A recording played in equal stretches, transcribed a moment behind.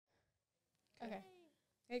Okay.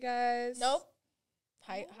 Hey guys. Nope.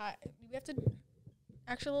 Hi. We have to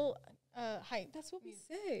actual height. That's what we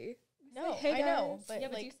say. No, hey I know, guys. but Yeah,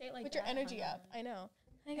 but like, you say it like put your that. energy up. I know.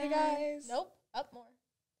 Hey guys. Nope. Up more.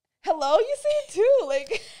 Hello, you say it too.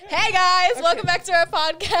 Like, Hey guys, Okay. welcome back to our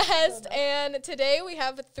podcast. And today we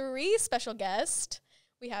have 3 special guests.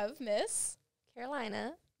 We have Miss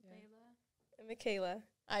Carolina. I'm Michaela.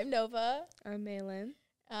 I'm Nova. I'm Maylin.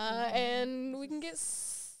 And we can get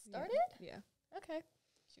started? Yeah. Okay.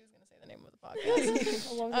 She was going to say the name of the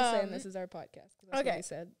podcast. Well, I'm just saying this is our podcast. 'Cause that's okay. what we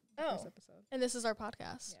said. Oh. First episode. And this is our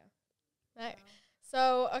podcast. Yeah. Nice.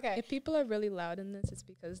 So, okay. If people are really loud in this, it's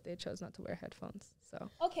because they chose not to wear headphones. So.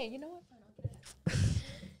 Okay, you know what? Fine,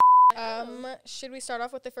 I'll get it. Should we start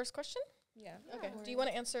off with the first question? Yeah. Okay. Do you want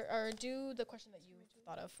to answer or do the question that you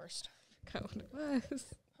thought of first? Forgot what it was.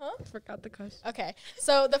 Huh? Forgot the question. Okay.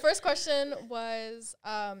 So the first question was,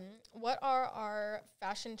 what are our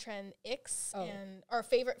fashion trend icks and our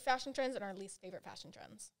favorite fashion trends and our least favorite fashion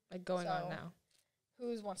trends? Like going on now.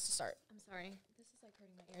 Who wants to start? I'm sorry. This is like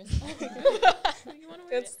hurting my ears. You want to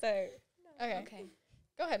Good start. Okay. Okay.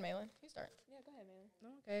 Go ahead, Maylin. You start. Yeah, go ahead,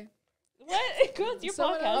 man. Okay. What? Go, it's your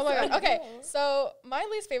Someone podcast. else. Oh my god. Go. Okay. So my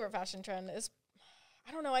least favorite fashion trend is,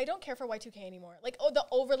 I don't know. I don't care for Y2K anymore. Like, the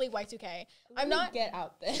overly Y2K. I'm not. Get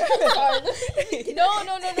out there. No.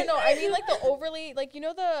 I mean, like the overly, like, you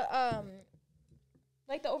know the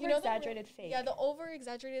Like the over you know the- exaggerated fake. Yeah, the over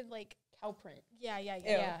exaggerated like. cow print. Yeah. Yeah,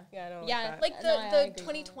 I don't Yeah, like that. Like No, I the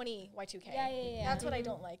agree. 2020 Y2K. Yeah. That's what I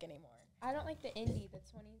don't like anymore. I don't like the indie. The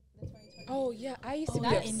 2020. Oh yeah, I used to Oh, be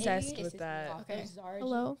that obsessed indie with pisses me that. off. Okay. Those Zara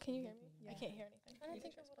Hello, jeans. can you hear me? Yeah. I can't hear anything. trying to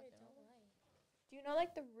think of what I don't like. Do you know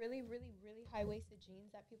like the really high-waisted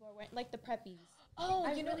jeans that people are wearing? Like the preppies. Oh,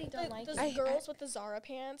 I you know really don't like those it. girls with the Zara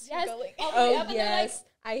pants. who Yes. go like- Oh, yeah, but they're like-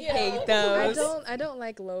 I Yeah. hate I those. I don't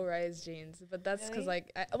like low rise jeans, but that's because Really?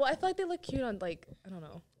 like I feel like they look cute on like I don't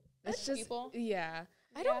know. It's Most just people. yeah.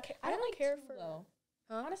 I don't care. I don't like care too for. low.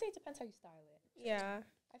 Huh? Honestly, it depends how you style it. Yeah.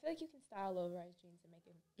 I feel like you can style low-rise jeans and make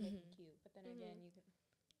it cute, but then Mhm. again, you can.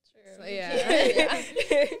 True. So, yeah.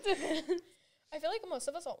 I feel like most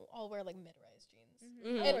of us all wear like mid-rise jeans.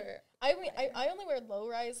 Mhm. And I mean, I only wear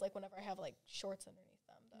low-rise like whenever I have like shorts underneath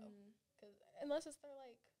them though, because unless they're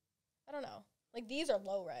like, I don't know, like these are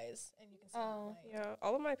low-rise and you can see. Oh. like, Yeah.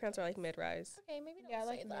 All of my pants are like mid-rise. Okay, maybe don't Yeah, I say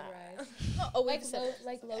like that. mid-rise. Not always Like say low, that.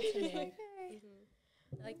 like low to mid. Okay.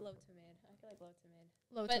 I like low to mid. I feel like low to mid.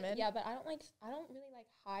 Low But to mid. yeah, but I don't really like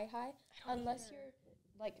high I don't unless either. you're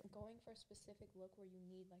like going for a specific look where you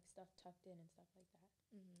need like stuff tucked in and stuff like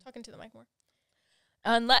that. Talking to the mic more.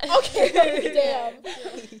 Unless Okay.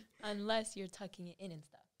 Damn. unless you're tucking it in and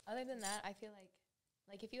stuff. Other than that, I feel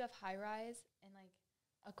like if you have high rise and like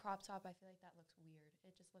a crop top, I feel like that looks weird.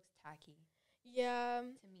 It just looks tacky Yeah.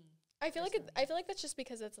 to me. I feel like Personally. I feel like that's just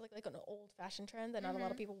because it's like an old fashion trend that not a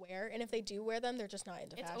lot of people wear, and if they do wear them, they're just not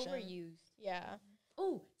into It's fashion. overused. Yeah.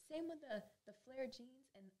 Oh, same with the flare jeans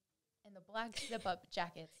and the black zip up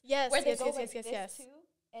jackets. Yes. Where they Yes. go Yes. like Yes. Yes. this Yes. too,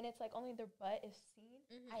 and it's like only their butt is seen.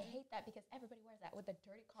 I Mhm. hate that because everybody wears that with the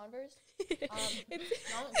dirty Converse.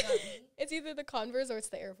 It's, not me. it's either the Converse or it's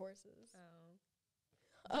the Air Forces.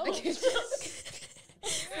 Oh.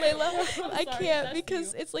 Layla, I sorry, can't that's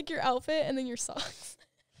because you. it's like your outfit and then your socks.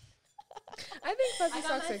 I think fuzzy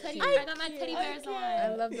socks are cute. I got my teddy I bears on.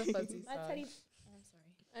 can't. I love the fuzzy My socks. teddy. Oh, I'm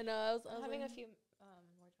sorry. I know. I was I'm having a like, few wardrobe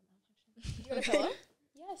malfunctions. You want a pillow?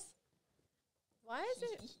 Yes. Why is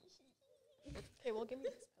it? Okay, well, give me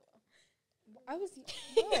this pillow. I was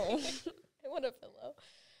no. I want a pillow.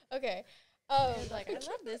 Okay. Like I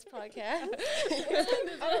love this podcast.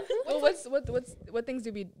 Well, what things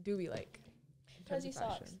do we like? in terms Fuzzy of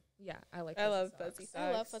socks. fashion? Yeah, I like. I love socks. fuzzy socks.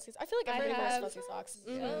 I love fuzzy. I feel like I everybody wears have fuzzy socks.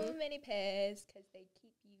 Mhm. many pairs because they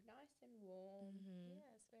keep you nice and warm. Mhm.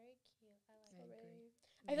 Yeah, it's very cute. I I like it. agree.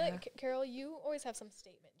 I feel like Carol, you always have some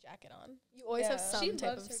statement jacket on. You always have Yeah. some She type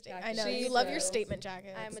loves of her statement. jacket. I know She you love your does. statement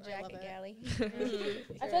jacket. I'm a I love jacket it. galley.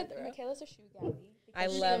 Mhm. I feel like Michaela's a shoe galley. I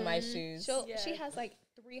because love my Mhm. shoes. She has like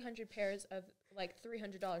 300 pairs of like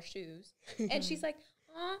 $300 shoes, and she's like,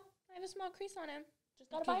 I have a small crease on him. Just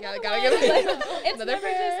gotta buy Gotta another get one." another- It's another never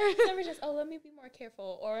pair. just, it's never just, oh, let me be more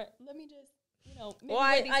careful, or let me just, maybe Well,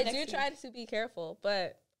 wear these I next do week. try to be careful,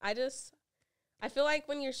 but I feel like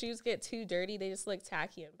when your shoes get too dirty, they just look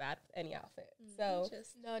tacky and bad with any outfit. So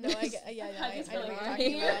No, I get. Yeah, I just I know feel what like you're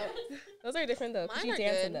talking mine. about. those are different though, because Mine you are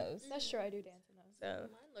dance in good. those. That's true, I do dance in those. So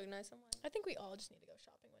Mine look nice on mine. I think we all just need to go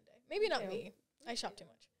shopping one day. Maybe not Yeah. me. I shop too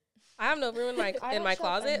much. I have no room in my I in don't my shop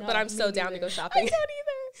closet, but enough. I'm so Me down to neither. go shopping. I don't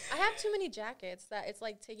either. I have too many jackets that it's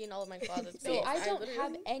like taking all of my closet space. No, I don't literally-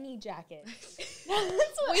 have any jackets.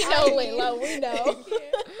 We know, Layla. We know.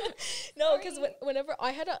 No, because whenever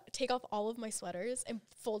I had to take off all of my sweaters and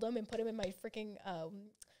fold them and put them in my freaking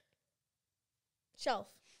shelf.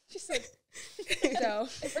 She's like, So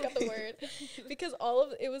I forgot the word. Because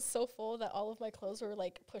it was so full that all of my clothes were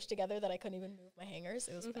like pushed together that I couldn't even move my hangers.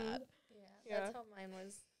 It was bad. Yeah, that's how mine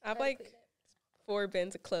was. I have Try to like clean it. 4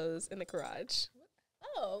 bins of clothes in the garage.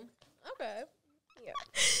 Oh, okay. Yeah.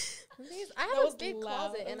 I That have was a big loud,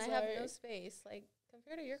 closet and I'm I have sorry. no space. Like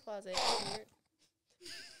compared to your closet. It's weird.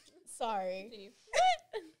 Sorry.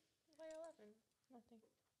 Why are you laughing? Nothing.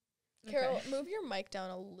 Carol, move your mic down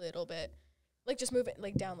a little bit. Like, just move it,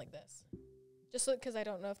 like, down like this. Just so, because I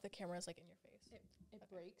don't know if the camera is, like, in your face. It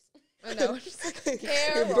breaks. I know. Just like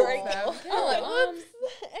Carol. break that. Oh,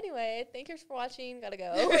 anyway, thank you for watching. Gotta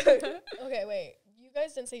go. Okay, wait. You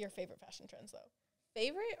guys didn't say your favorite fashion trends, though.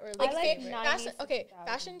 Favorite or I like like favorite? 90s Fashion, to okay, 2000s.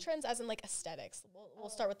 fashion trends as in, like, aesthetics. We'll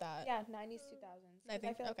start with that. Yeah, 90s, 2000s. I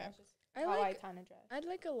think- feel like okay. that's just I how like- I kind of dress. I'd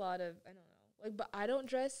like a lot of, I don't know, like, but I don't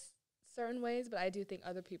dress certain ways, but I do think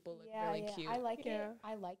other people look really cute. I like Yeah. it.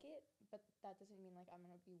 I like it, but that doesn't mean like I'm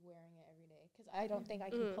gonna be wearing it every day because I don't think I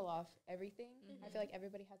can Mhm. pull off everything. I feel like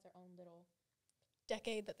everybody has their own little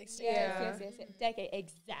Decade that they stay Yeah. yes. Decade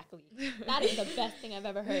exactly. That is the best thing I've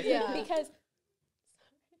ever heard. Yeah. because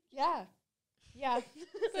yeah.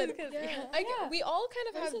 We all kind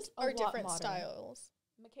of Hers have is a our lot different modern. styles.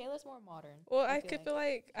 Michaela's more modern. Well, I could feel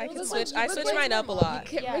like I It can looks switch. like- I you look switch like mine your up a mom.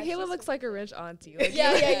 lot. Yeah, Michaela she's looks like a rich auntie. Like,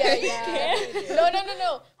 Yeah. No.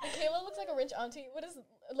 Michaela looks like a rich auntie.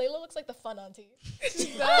 Layla looks like the fun auntie.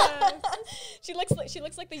 She looks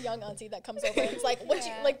like the young auntie that comes over. And it's like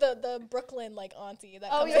like the Brooklyn like auntie that.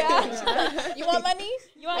 Oh, comes yeah. over and she's like, you want money?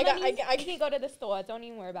 You want money? I can go to the store. Don't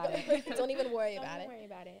even worry about it. Don't even worry Don't about even it. worry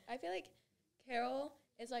about it. I feel like Carol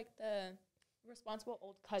is like the responsible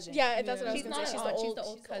old cousin. Yeah, that's what I was She's gonna say. not an aunt, she's the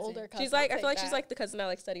old she's the cousin. older cousin. She's like, I take feel like she's that. like the cousin that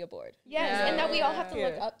like study abroad. Yes, Yeah. and that we all have to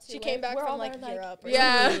look Yeah. up to. She came back We're from all like there, Europe. Or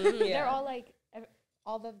Yeah. something. Mhm, They're all like,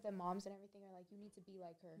 all of the moms and everything are like, you need to be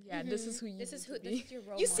like her. Yeah, this is who you This is need who. to This be. is your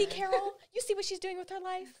role. You see model. Carol? You see what she's doing with her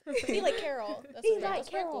life? Be like Carol. That's Be what it like is.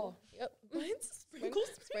 Carol. Yep. Sprinkle.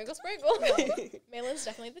 Maylin's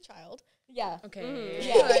definitely the child. Yeah. Okay. Mhm.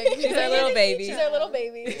 Yeah. Like, She's our little baby. She's our little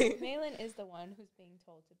baby. Maylin is the one who's being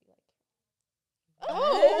told to be like.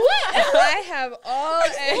 Oh, I have all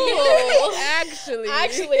Ooh. actually.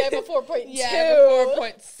 Actually, I have a 4.2. Yeah, I have a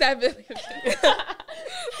 4.7.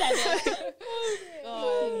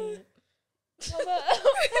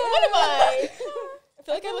 What am I? I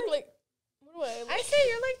feel like I look like. What do I look? I say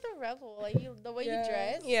you're like the rebel, like the way Yeah. you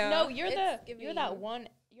dress. Yeah. No, you're It's giving you're that you- one.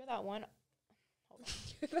 You're that one.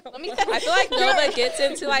 Let me. I feel like Nova gets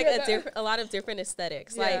into like a lot of different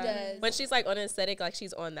aesthetics. Yeah. Like does. when she's like on an aesthetic, like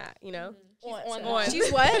she's on that, you know. on on.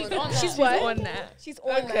 She's what? She's on She's that. what? on that. She's on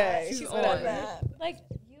that. Okay. She's She's on on. that. Like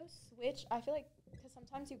you switch. I feel like because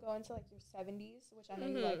sometimes you go into like your 70s, which I know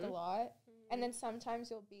you like a lot, and then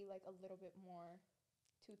sometimes you'll be like a little bit more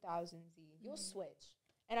 2000s-y. You'll switch,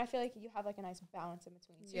 and I feel like you have like a nice balance in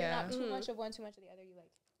between. So Yeah. you're not too much of one, too much of the other. You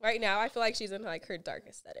like. Right now, I feel like she's in like her dark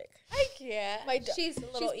aesthetic. I can't. My d- She's a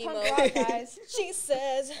little She's emo. punk rock, guys. She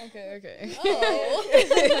says. Okay. Oh.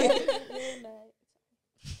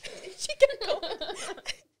 She can go.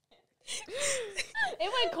 It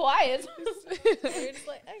went quiet. You're just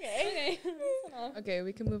like, okay. Okay. Okay,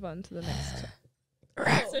 we can move on to the next.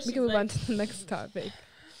 Oh. We can move on to the next topic.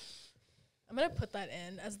 I'm gonna put that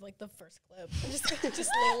in as like the first clip. Just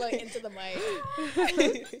Layla into the mic.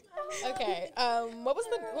 Okay. What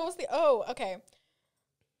was the? Oh, okay.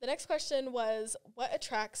 The next question was, what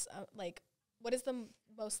attracts? What is the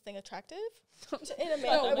most thing attractive in a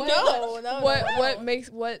man? No. What makes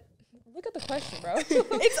what? Look at the question, bro.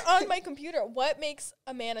 It's on my computer. What makes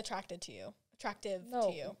a man attracted to you? Attractive No.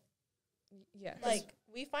 to you? Yes. Like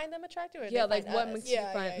we find them attractive. Or yeah, they like find what us? makes you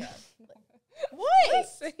Yeah, find? yeah, yeah. What?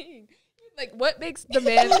 Saying? Like what makes the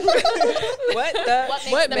man? What the?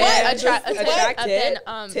 What the man man attractive? What attract the-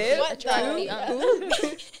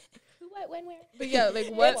 Who, what, when, where? But yeah, like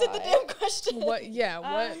what? Answer the damn question. What? Yeah.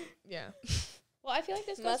 What? Um, Yeah. Well, I feel like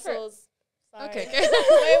this goes for. Muscles. Sorry. Okay.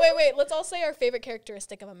 Wait. Let's all say our favorite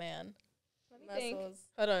characteristic of a man. Let me think. Muscles.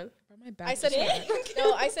 Hold on. My back I said is hands. hurt.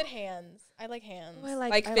 No, I said hands. I like hands. Oh, I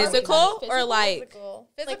Like I physical physical. or like Physical.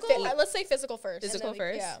 Like Physical. let's say physical first. physical And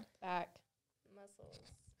then first? Yeah. Back. Muscles.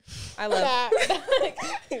 I love.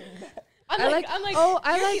 I'm I like, like- I'm like, oh,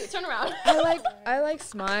 I you're like- cute. Turn around. I like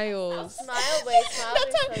smiles. Smile, wait. Smiles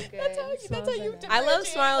are so good. That's how you. Smiles are I love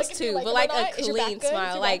differentiate, smiles if you too, like but them or like not. a Is your back clean good? Is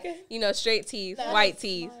smile, your like back good? you know, straight teeth, That's white a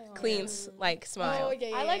teeth. clean like smile. Oh,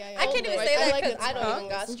 yeah. I like- I can't even say that because I don't smile. even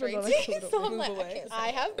got Huh? straight Move teeth. So I'm move like, I away. can't say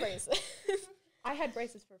I that. have braces. I had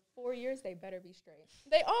braces for 4 years. They better be straight.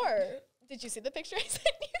 They are. Did you see the picture I sent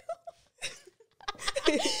you?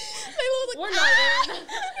 We're not.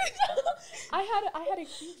 I had a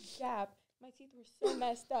huge gap. My teeth were so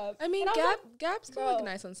messed up. I mean, And was like, gaps can Bro. look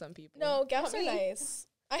nice on some people. No, gaps are me. nice.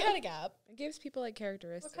 I had a gap. It gives people like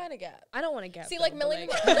characteristics. What kind of gap? I don't want a gap. See, though, like but, Melanie.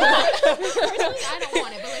 Personally, I don't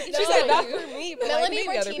want it, but like No, She said not you- for me, but Melanie like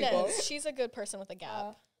maybe other people. Martinez. She's a good person with a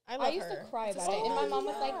gap. I love I used her. to cry It's a about it, and my song. mom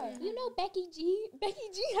was like, "You know, Becky G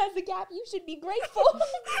has a gap. You should be grateful."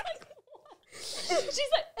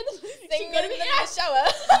 She's like, and then Singing in the shower.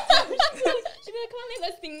 she'd be like, "Come on,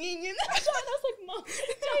 let's singing in the shower." And I was like, "Mom,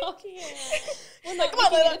 stop." We're Like, come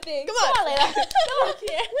on, Layla. Thing. Come on. Layla. No, I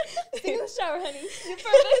can't. Sing in the shower, honey. You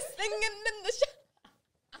further. Singing in the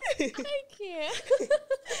shower. I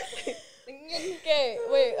can't. Okay,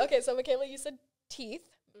 wait. Okay, so Michaela, you said teeth.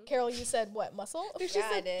 Carol, you said what? Muscle? I think she Yeah,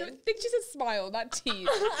 I said, did. I think she said smile, not teeth.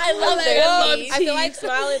 I love I feel like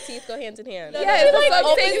smile and teeth go hand in hand. No, Yeah, no, it's like like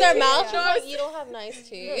opens their teeth. mouth. Yeah. She's like, you don't have nice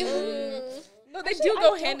teeth. No, they Actually, do I go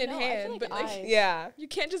don't hand in know. I feel hand, like but like eyes. Yeah. you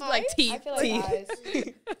can't just be like Eyes? teeth. I feel like teeth. eyes.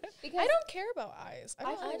 Because I don't care about eyes. I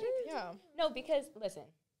I don't. feel Yeah. No, because listen,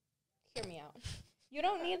 hear me out. You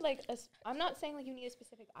don't need like I'm not saying like you need a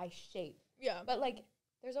specific eye shape, Yeah. but like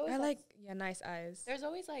there's always I like like nice eyes. there's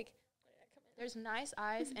always like there's nice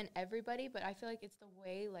eyes in everybody, but I feel like it's the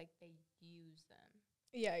way like they use them.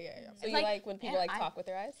 Yeah. So you Like, like when people and like I- talk with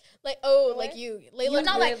their eyes? Like Layla. What? Layla,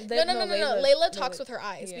 not like- no. Layla Layla talks with her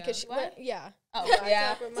eyes yeah. because she. What? Yeah. Oh, Yeah.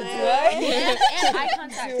 Talk with my What? eyes. and eye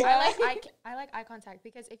contact. I like eye contact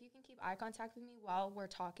because if you can keep eye contact with me while we're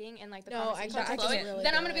talking and like the No, eye conversation's contact is flowing, really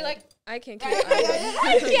then I'm gonna be good. like, I can't keep Right.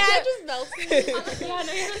 eyes. Yeah, it just melts me. I'm like, yeah,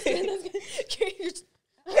 no, you're good. That's good. You're just-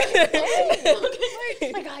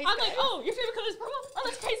 My guys, I'm like, oh, your favorite color is purple. Oh,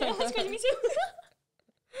 that's crazy. Oh, that's crazy. Me too.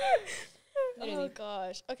 Oh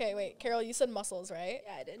gosh. Okay, wait. Carol, you said muscles, right?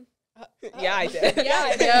 Yeah, I did. Yeah, I did. Yeah,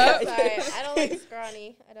 I Yep. Sorry, I don't like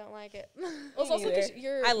scrawny. I don't like it. Also, neither. because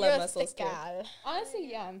you're I love you're a muscles, thick too. gal. Honestly,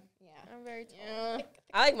 yeah. I'm very tall. Yeah.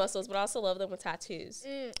 I like muscles, but I also love them with tattoos.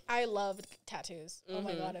 I love tattoos. Oh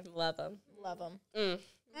my god, Love them. I love them.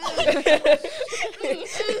 I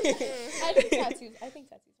think tattoos. I think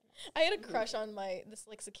tattoos. I had a crush on this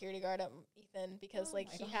like security guard at Ethan because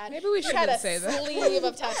like he had Maybe we he had shouldn't a say that. sleeve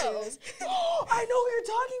of tattoos. I know what you're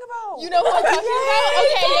talking about. You know who I'm talking about?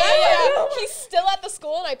 Okay, yeah. He's still at the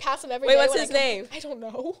school, and I pass him every day. Wait, what's when I his come- name? I don't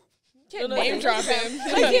know. Can't No, name drop him.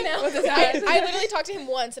 What's his name? I literally talked to him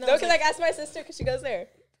once, and I No, was because like, I asked my sister because she goes there.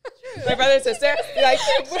 My brother and sister, be like,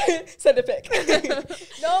 send a pic.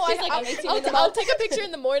 no, like, I'm 18 in the I'll take a picture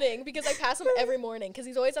in the morning because I pass him every morning because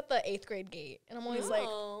he's always at the 8th grade gate, and I'm always like,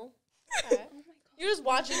 Oh. Okay. You're just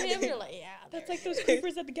watching him. You're like, yeah. That's like those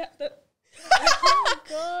creepers at the gap. oh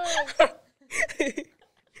god.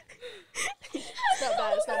 It's not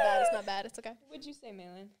bad. It's not bad. It's not bad. It's okay. What'd you say,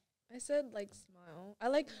 Maylin? I said like smile.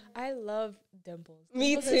 I love dimples.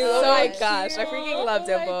 Me Dimples too. are Oh so my cute. gosh, I freaking love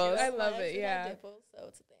dimples. I love Mine it. actually Yeah. have dimples, so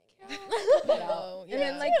it's a thing. Oh, And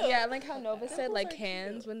then yeah. like like how Nova said like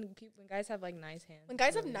hands when guys have like nice hands. When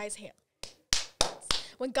guys have nice hands.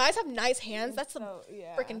 When guys have nice hands, that's a So,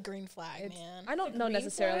 yeah. freaking green flag, It's- man. I don't know green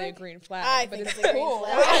necessarily flag? a green flag, I but think it's it's a green cool.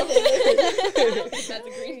 flag. That's a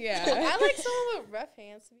green. Yeah. I like someone with rough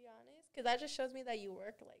hands, to be honest, because that just shows me that you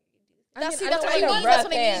work like you do. That's I what don't I like a mean. That's rough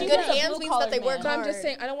what I hand. mean. She Good was a hands means that blue-collar they work man. But I'm hard. just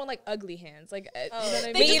saying I don't want like ugly hands. Like you know what I They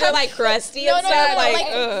mean? Me just either have- like crusty No, and no, no, stuff. no, Like, like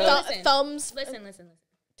ugh. Listen. thumbs, Listen.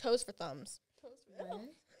 toes for thumbs.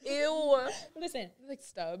 Ew. Listen. like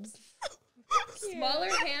stubs. Smaller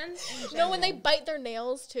hands. In No, when they general. bite their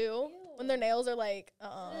nails too. When their nails are like,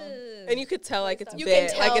 And you could tell like it's You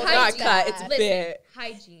bit. can Like tell it's how not it's cut. bad. It's Listen, bit.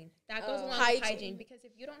 hygiene. That goes Oh. along with Hygiene. hygiene because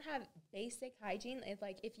if you don't have basic hygiene, it's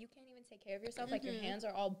like if you can't even take care of yourself, like your hands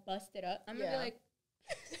are all busted up. I'm gonna Yeah. be like,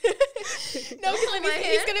 no, because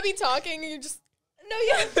he's gonna be talking, and you're just no,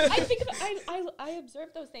 yeah. I think I observe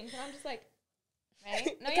those things, and I'm just like,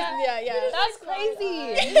 right? No, yeah. That's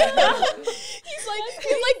crazy. He's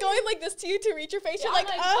like going like this to you to reach your face. Yeah, You're I'm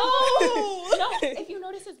like, like, oh. No, if you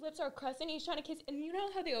notice his lips are crusted and he's trying to kiss, and you know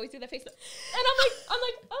how they always do that face, and I'm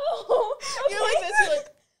like, oh, okay. You're like this. You're like,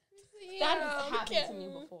 That yeah, has we happened can't- to me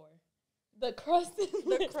before. The crusted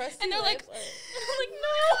lips. crusty and they're like, lips are- and I'm like,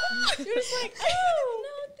 no. You're just like, oh,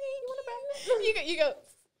 no, thank you. You go,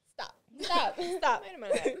 stop. Stop. Wait a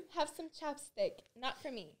minute. Have some chapstick. Not for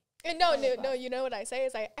me. And no, you know what I say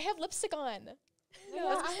is I have lipstick on.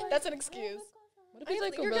 Yeah, That's an excuse. What if it's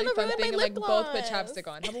like a you're really gonna fun ruin thing my and like lip both put gloss. chapstick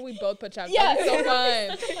on? How about we both put chapstick? Yeah. That'd be so fun.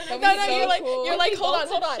 No, That'd be so you're like, cool.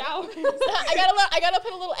 hold on. I gotta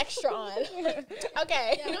put a little extra on.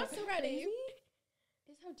 Okay. Yeah, I'm not so ready.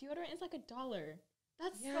 Is how deodorant is like $1.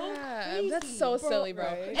 That's so Yeah, crazy. that's so silly, bro.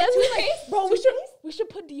 Right. That's like, bro, we should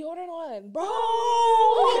put deodorant on, bro.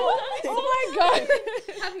 Oh my god.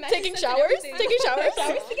 Taking showers? Taking showers?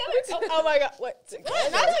 together. Oh my god. What?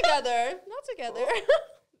 Not together. Not together.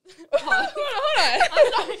 Hold on. I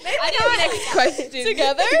know Next question.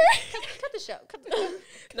 Together? Cut the show. Cut the show.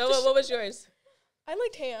 No, what was yours? I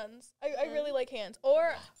liked hands. I really like hands.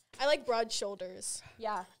 Or I like broad shoulders.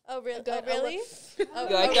 Yeah. Oh, really? Good. Oh, really? Oh,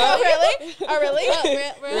 You like Oh, that? really? Oh, really?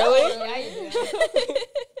 Really? Yeah, you do.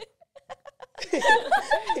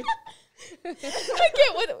 I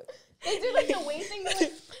can't with They do like the wing thing.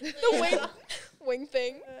 the wing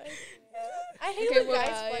thing. I hate Okay, when well,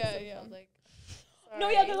 guys flex yeah. themselves, like, No,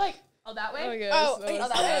 yeah, they're like, oh, that way? Okay, Oh, so hey,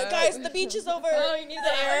 sad. guys, the beach is over. Oh, you need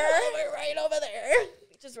the air. We're right over there.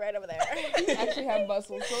 Beach is right over there. You actually have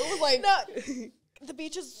muscles, so it was like No, the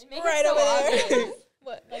beach is Make it right so over there. obvious.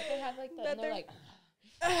 What? Like they have like the, That and they're they're- like,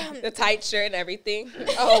 The tight shirt and everything.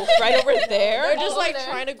 Oh, right over they're there. just over like there.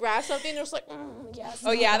 trying to grab something. They're just like, yes.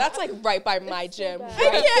 Oh yeah, that's like right by my gym. bad.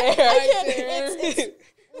 Right I can't. It's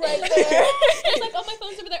right there. it's like, oh, my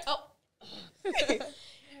phone's over there. Oh,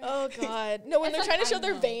 Oh god. No, when It's they're like, trying to show I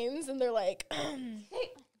their know. veins and they're like,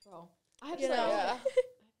 hey, bro. I have You to know. Yeah.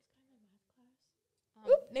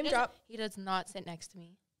 name drop. He does not sit next to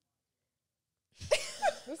me.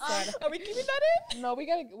 That's sad. Are we keeping that in? No,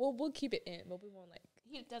 we'll keep it in, but we won't like.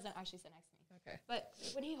 He doesn't actually sit next to me. Okay. But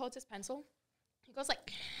when he holds his pencil, he goes like,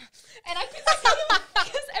 and I can see him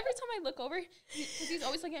because every time I look over, because he's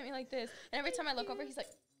always looking at me like this, and every time I look over, he's like,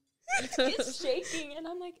 he's shaking, and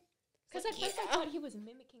I'm like, because at first I thought he was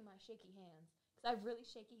mimicking my shaky hands, because I have really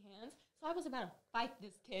shaky hands, so I was about to fight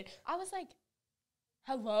this kid. I was like,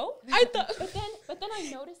 hello? I thought, but then I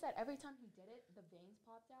noticed that every time he did it, the veins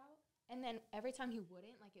popped out, and then every time he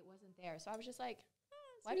wouldn't, like it wasn't there. So I was just like,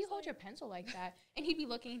 why do you hold your pencil like that? And he'd be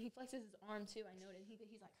looking, and he flexes his arm too. I noticed. He's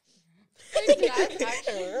like, That's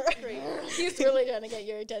actually crazy. He's really trying to get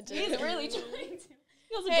your attention. he's really trying to. He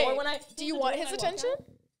was Hey, door when I. Do you he was want the door his when I walked attention? out.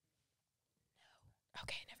 No.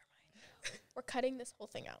 Okay, never mind. We're cutting this whole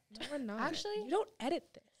thing out. No, we're not. Actually- you don't edit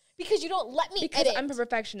this Because you don't let me because edit. I'm a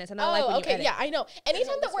perfectionist and I like when okay, you edit. yeah, I know.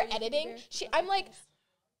 Anytime that this we're way you can editing, either- I'm like,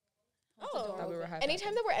 Hold the door Thought we were open. high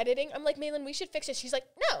anytime fiving. that we're editing, I'm like, Maylin, we should fix it. She's like,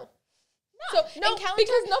 no. So and no, calendar-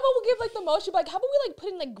 because Nova will give like the most. She'll be like, "How about we like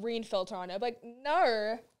putting like green filter on it?" I'm like,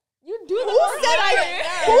 no, you do the Who work. said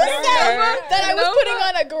that I was Nova- putting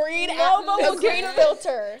on a green Nova a will green give-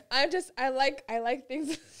 filter? I like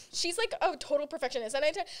things. She's like a total perfectionist, and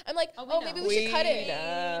I'm like, Oh, we oh, know. maybe we should cut it.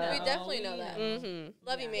 We definitely know that. Mm-hmm.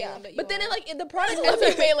 Love you, Yeah. Maylin, but you But then are. it, like in the product, I love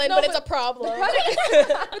you, Maylin, No, but it's a problem. but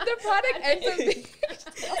the product ends up being.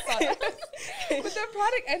 But the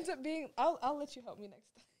product ends up being. I'll let you help me next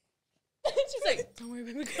time. She's like, don't worry,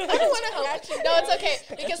 baby. I don't want to help. No, it's okay.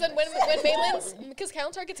 Because then when Maylin's, because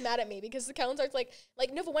Calentard gets mad at me because the Calentard's like,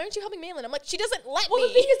 Nova, why aren't you helping Maylin? I'm like, she doesn't let Well, me.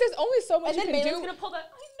 the thing is, there's only so much And you then can Maylin's do. gonna pull that.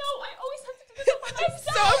 I know. I always have to do this by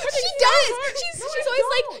myself. She does. She's always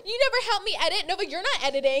like, you never help me edit. Nova, you're not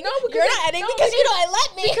editing. No, because you're it- not editing no, because you don't let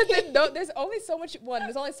me. Because then, there's only so much.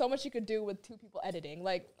 There's only so much you could do with two people editing.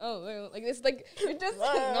 Like, like this, like you're just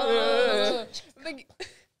like.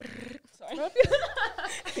 Sorry.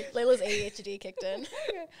 Layla's ADHD kicked in.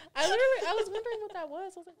 I was wondering what that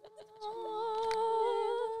was. I was like,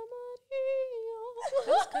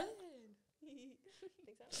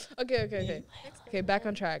 Okay, back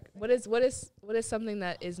on track. What is something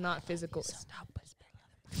that is not physical? Stop.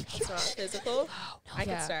 It's not physical. I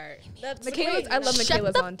Yeah. can start. that's Michaela's. I love Shut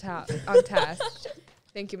Michaela's on task.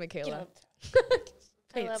 Thank you, Michaela.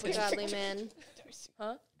 I love a godly man.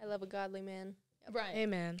 Huh? I love a godly man. Right.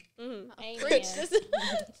 Amen. Mm-hmm. Amen.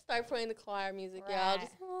 Start playing the choir music, y'all.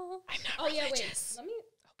 Just, oh. Oh yeah. Wait. Let me.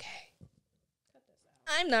 Okay.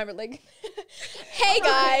 I'm not like. Hey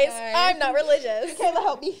guys, I'm not religious. Kayla,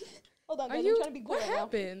 help me. Hold on, Are guys. you? I'm trying to be cool What right now.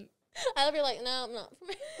 happened? I love you. Like, no, I'm not.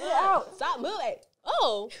 Get out. Stop moving.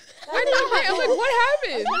 Oh. I didn't. I'm like, what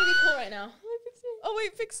happened? I'm trying to be cool right now. Oh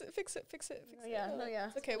wait, fix it. Oh yeah. No yeah.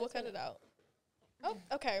 It's okay, we'll cut it out. Oh,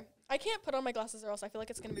 okay. I can't put on my glasses or else I feel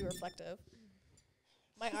like it's gonna be reflective.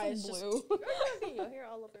 My eyes just. Blue. Your hair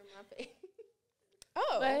all over my face.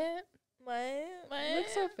 Oh. What? You look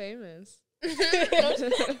so famous. Oh.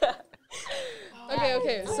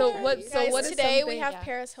 Okay. So what? So Guys, what is today we something- have Yeah.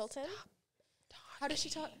 Paris Hilton. How does she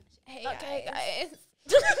talk? Hey Okay, guys.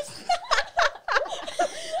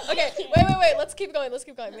 Okay, wait. Let's keep going.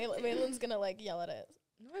 Maylin's gonna like yell at it.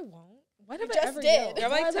 No, I won't. What have You I just ever did. yelled? You're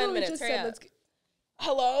like I 10 literally minutes, just hurry said, up. let's get-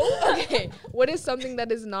 Hello? Okay. What is something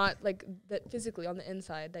that is not like that physically on the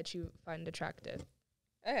inside that you find attractive?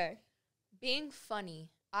 Okay. Being funny.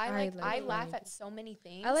 I I like laugh funny. at so many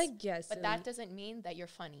things. I like yes, but that doesn't mean that you're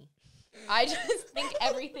funny. I just think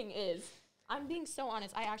everything is. I'm being so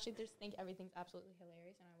honest. I actually just think everything's absolutely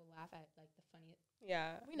hilarious, and I will laugh at like the funniest,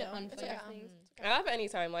 Yeah. We know. the It's unfunniest okay. things. I laugh at any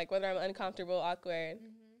time, like whether I'm uncomfortable, awkward.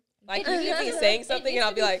 Mm-hmm. Like It you needs could be to- saying it something needs and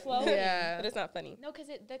I'll to be be like, flowing. Yeah. but it's not funny. No, because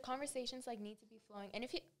the conversations like need to be flowing. And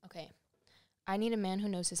if you I need a man who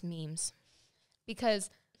knows his memes,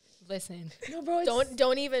 because listen, No, bro.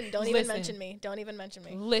 Don't even Listen. mention me. Don't even mention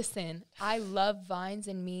me. listen. I love vines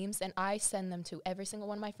and memes, and I send them to every single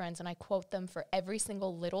one of my friends, and I quote them for every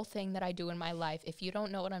single little thing that I do in my life. If you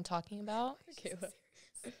don't know what I'm talking about,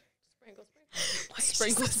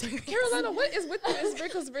 Sprinkles. Carolina, what is with this?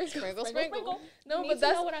 Sprinkle, Sprinkle. No, you need but to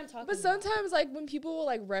that's know what I'm talking but about. sometimes like when people will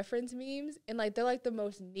like reference memes and like they're like the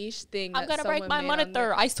most niche thing. I'm that gonna break someone my made on monitor.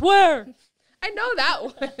 there. I swear. I know that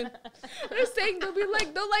one. They're saying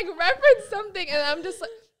they'll like reference something and I'm just like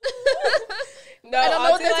No, I don't know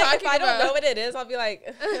I'll what do they're like, if talking I don't about. know what it is, I'll be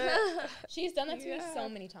like, She's done that to me Yeah. so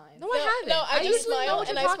many times. no, I haven't. No, I just usually know smile what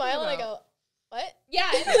and you're I talking smile and I about. go, what?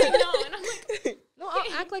 Yeah, and I know, and I'm like, No,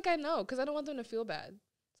 I'll act like I know because I don't want them to feel bad.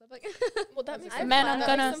 So I'm like, Well, that makes Man, I'm that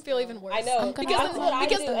gonna- makes them feel even worse. I know. I'm gonna Because act that's what I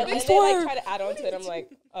because do. the And next then I word- try to add on to it. I'm like,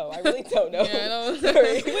 oh, I really don't know. yeah, I know.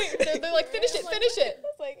 Sorry. they're like, finish it.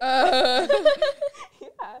 It's like,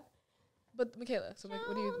 yeah. But Michaela, so like,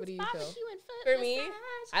 what do you feel? for me,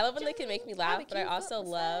 I love when they can make me laugh, but I also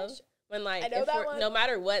love when I like know if that we're, one. no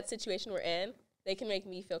matter what situation we're in, they can make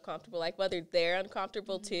me feel comfortable. Like whether they're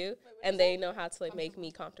uncomfortable too, and they know how to like make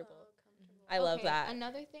me comfortable. I love Okay, that.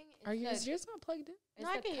 Another thing Is yours not plugged in? is No,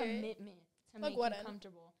 I the can hear it. commitment to Plug make what you in?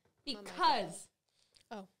 comfortable. My mic Because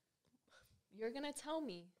Oh. you're gonna tell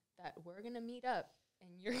me that we're gonna meet up and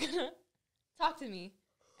you're gonna talk to me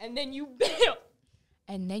and then you bail.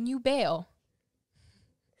 And then you bail.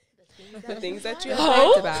 The things that you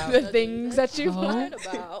Oh, lied about. the things that you've Oh. lied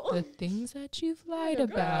about. The things that you've lied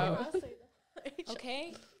about. I'll say that.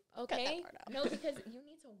 Okay? that Okay? part out. No, because you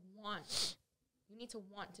need to want. You need to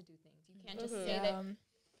want to do things. You can't just Mhm. say that.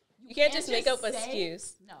 You can't just make up say-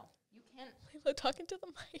 excuse. No. You can't. Layla talking to the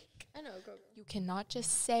mic. I know, go. You cannot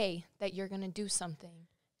just say that you're going to do something,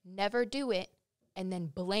 never do it, and then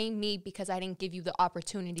blame me because I didn't give you the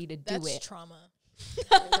opportunity to do That's it. trauma.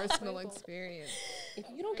 personal experience. If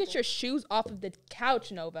you don't get your shoes off of the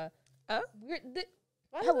couch, Nova,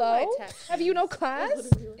 hello? Have you no class?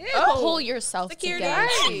 Pull yourself Security.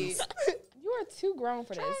 together. You are too grown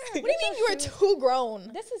for this. What do you mean you are too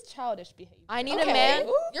grown? This is childish behavior. I need Okay. a man.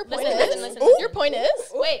 Your point Listen, is. listen, listen, listen. Your point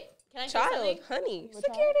is. Wait, can I say Child, something? honey.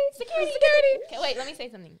 Security. Okay, wait, let me say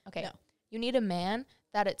something. Okay. No. You need a man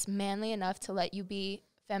that it's manly enough to let you be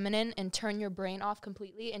feminine and turn your brain off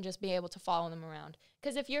completely and just be able to follow them around.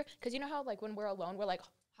 Because you know how like when we're alone, we're like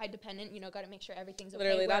high dependent, got to make sure everything's okay.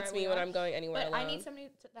 Literally, that's wherever me we when are. I'm going anywhere But alone. I need somebody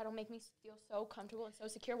that'll make me feel so comfortable and so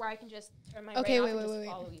secure where I can just turn my Okay, brain wait, off wait, and wait,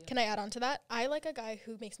 just follow you. wait. Can I add on to that? I like a guy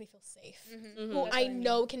who makes me feel safe. Mhm. Who That's I what I mean.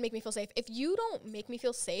 know can make me feel safe. If you don't make me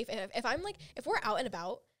feel safe, and if I'm like, if we're out and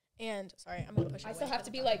about, and sorry, I'm gonna push. I it still away have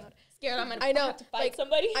to be 'cause like I'm loud. scared I'm gonna I know, have to fight like,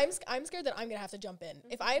 somebody. I'm scared that I'm gonna have to jump in.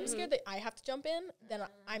 If I'm scared that I have to jump in, then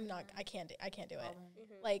I'm not. I can't do it.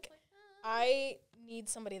 Like, I need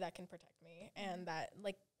somebody that can protect me and that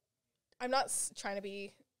like, I'm not trying to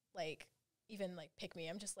be like even like pick me.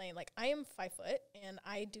 I'm just saying like I am 5 foot and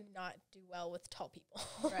I do not do well with tall people.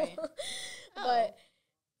 Right. But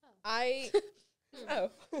I.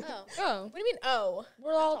 Oh. Oh. Oh, What do you mean? Oh,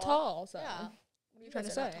 we're all Tall. tall, so. Yeah. What are you trying to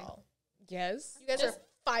guys are not say? tall. Yes. You guys Just-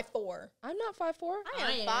 are 5'4". I'm not 5'4". I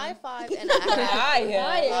am I am. 5'5" and a half. I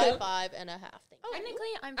am. 5'5" and a half. Thank you. Technically,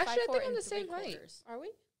 I'm Actually, I 5'4" think I'm and the same height. 3/4. Are we?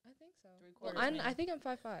 I think so. Well, I think I'm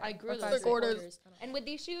 5'5". I grew Or those 5'6". Three-quarters. And with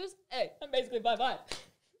these shoes, hey, I'm basically 5'5".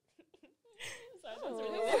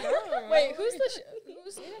 Wait, who's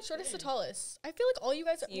shortest to tallest? I feel like all you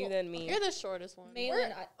guys are. You than me. You're the shortest one.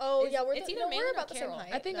 Maylin, Oh It's- yeah, we're it's either we're Maylin or about the same Carol.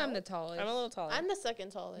 height. I think I'm no? the tallest. I'm a little taller. I'm the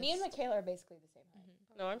second tallest. me and Michaela are basically the same height.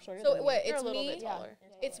 No, I'm shorter So than wait, You're it's a little me. bit taller.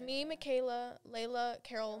 It's me, Michaela, Layla,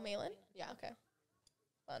 Carol, Maylin. Yeah. Okay.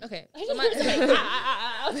 Fun. Okay. I So just my,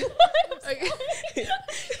 was like, okay.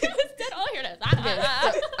 It's dead all here. Okay,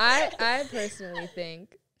 so I personally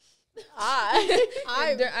think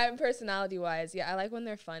I'm personality wise, yeah, I like when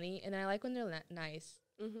they're funny and I like when they're nice.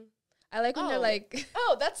 Mhm. I like when they're Oh. like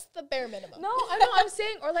Oh, that's the bare minimum. no, I know I'm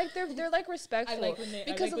saying or like they're like respectful.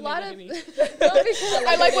 Because a lot of no, because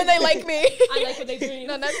I like when they like me. I like what they do.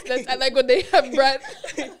 no, that's I like when they have breath.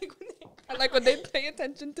 I like when they pay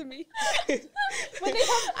attention to me. When they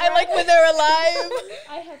have I like when they're alive.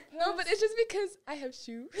 I have No, but it's just because I have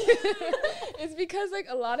shoe. It's because like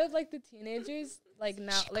a lot of like the teenagers like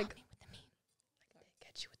now like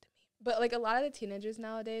get you with the meme. But like a lot of the teenagers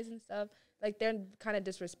nowadays and stuff like they're kind of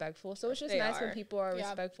disrespectful. So it's just They nice when are. people are Yeah.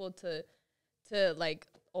 respectful to like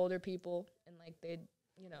older people and like they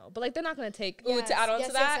but like they're not gonna take. Ooh, to add on yes,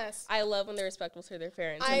 to yes, that, yes. I love when they're respectful to their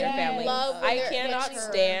parents I and their family. love when I they're cannot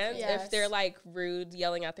mature. stand Yes. if they're like rude,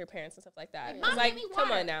 yelling at their parents and stuff like that. Mom, It's like, give me come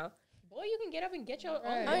water. on now. Boy, you can get up and get your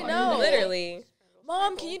Right. own. I water. know. Literally.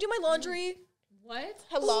 Mom, can you do my laundry? What?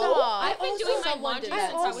 Hello? I've been doing my Someone laundry did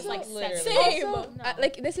since that. I was like Literally. 7. Same. Also, no.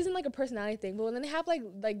 Like this isn't like a personality thing, but when they have like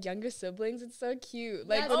younger siblings, it's so cute.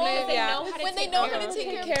 Like Yes, when because they yeah. know how to When they take know care how to of take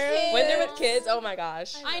them. care of Take care of- kids. When they're with kids, oh my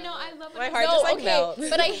gosh. I know. I love My when heart No, just like okay, melts.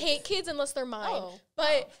 but I hate kids unless they're mine. Oh.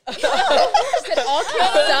 But said all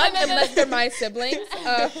kids suck unless they're my siblings.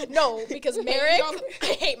 no, because Merrick, I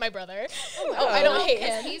hate my brother. Oh, I don't hate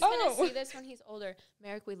him. He's Oh. gonna see this when he's older.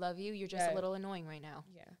 Merrick, we love you. You're just Right. a little annoying right now.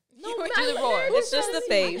 Yeah. No, do the roar. It's just the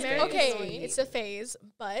phase. Mary- babe. Okay, Sweet. it's a phase,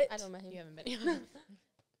 but I don't know him. You haven't been.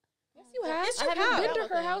 Yes, you have. Yes, I you haven't have. been to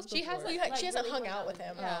her With house. him. She has, before. she hasn't really hung hung out out with with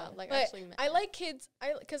him. him. Yeah, like But actually met. I like kids.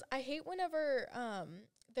 Because I hate whenever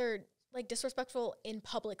they're like disrespectful in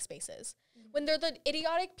public spaces. When they're the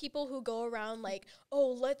idiotic people who go around like,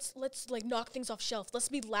 oh, let's like knock things off shelf. Let's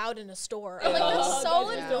be loud in a store. I'm like, that's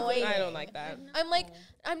so Yeah. annoying. I don't like that. I'm like,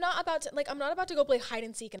 I'm not about to go play hide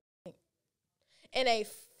and seek in a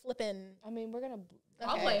flippin'. I mean, we're gonna.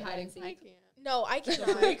 I'll Okay. play hide and seek. I can't. No, I cannot.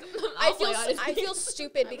 I'll play hide and I seek. feel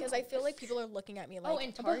stupid because I feel like people are looking at me like, Oh,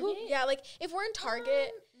 in but who- Target? yeah, like if we're in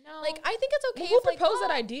Target, No. like I think it's okay. Who if, like, proposed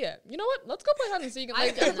that idea? You know what? Let's go play hide and seek. And,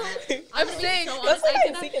 I've like, done that. I'm Honestly, saying. so Let's honestly, I I did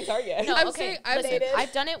can that- seek in Target. No, I'm okay. saying I've Listen, dated.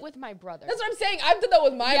 I've done it with my brother. That's what I'm saying. I've done that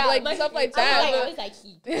with my Yeah, like like, stuff like I that. was like,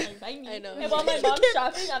 he I know. And while my mom's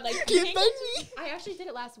shopping, I'm like, Give "Hey." me. I actually did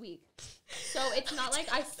it last week. So it's not like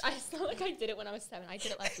it's not like I did it when I was 7. I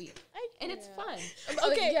did it last week. And it's fun.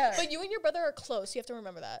 Okay, yeah. but you and your brother are close. You have to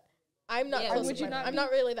remember that. I'm not. Yeah, close would with you my not I'm be?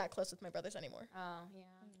 not really that close with my brothers anymore. Oh, yeah.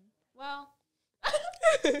 Well,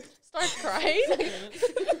 Start crying.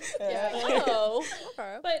 Yeah. Oh.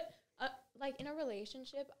 Okay. but like in a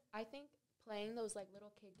relationship, I think playing those like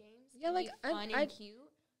little kid games Yeah, can like, be I'm- fun I- and cute.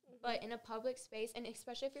 But in a public space, and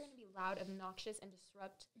especially if you're going to be loud, obnoxious, and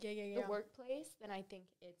disrupt Yeah. the workplace, then I think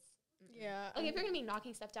it's Yeah. like if you're going to be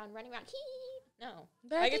knocking stuff down, running around, no.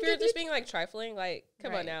 But I Like if think you're it'd just be- being like trifling, like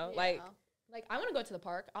come Right. on now, Yeah. like I want to go to the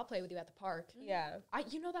park. I'll play with you at the park. yeah.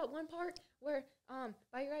 You know that one park where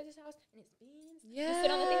by your guys' house and it's beans. Yeah. You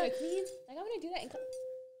sit on the thing with beans. Like I want to do that. And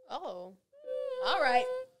Oh. All right.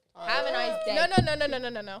 have a nice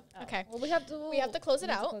day. No. Okay. Well, we have to. We have to close it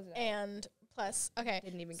we have to out. close it out. And plus, okay.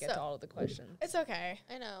 Didn't even get So- to all of the questions. It's okay.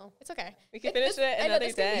 I know. It's okay. We can It- finish this- it I know another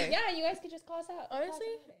this could be- day. Yeah, you guys could just call us out. Honestly,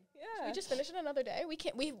 Yeah. we just finish it another day. We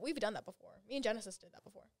can't. We've done that before. Me and Genesis did that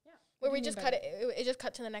before. Yeah. Where we do you just mean cut by it. It just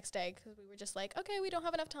cut to the next day because we were just like, okay, we don't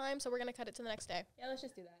have enough time, so we're gonna cut it to the next day. Yeah, let's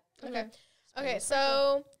just do that. Okay. Okay.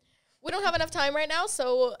 So we don't have enough time right now.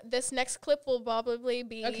 So this next clip will probably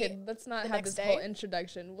be Okay, let's not the have next this whole day.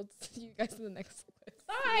 introduction. We'll see you guys in the next clip.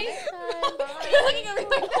 Bye. You're looking at me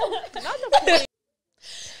like that.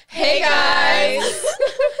 Hey guys.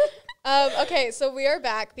 Okay, so we are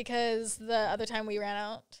back because the other time we ran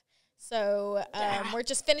out. So we're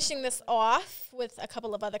just finishing this off with a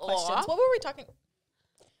couple of other questions. Aw. What were we talking?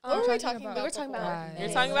 What were we talking talking about- about? We were talking before? about You're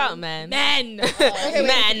talking about men. Men. Okay,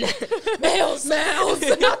 Men. males,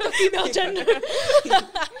 not the female gender.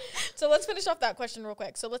 So let's finish off that question real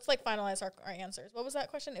quick. So let's like finalize our answers. What was that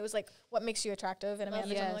question? It was like, what makes you attractive in a man or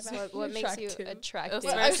something like that? What makes you Attractive. attractive?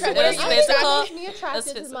 What That's are that's you physical. me That's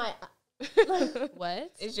attractive is physical. my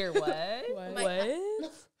what? Is your what?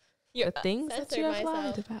 What? Your things that you have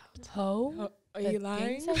lied about. Oh, are you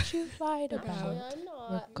lying? that you've lied Actually, I'm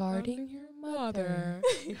not. regarding your mother.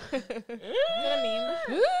 Is that a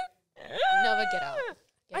meme? Nova, get out.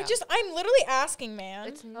 I'm literally asking, man.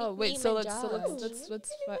 It's Oh wait, so let's fi-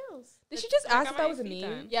 Did she just I ask got if that my was a feet meme?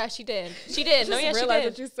 done. Yeah, she did. She did. No, Just yeah, she realized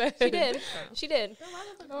did. what you said. She did. She did.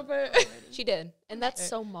 No, but She did. And that's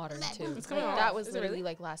so modern too. What's going Like, on? that was Is it literally really?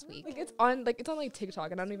 like last week. like it's on like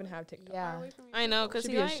TikTok, and I don't even have TikTok. Yeah. I know, because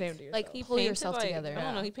Should he be like, ashamed of yourself. Like he pull painted, yourself like, together. I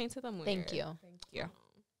don't know, he painted them weird. Thank you. Thank you.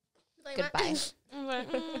 Goodbye. I'm like,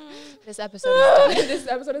 This episode is done. This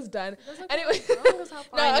episode is done. Anyway,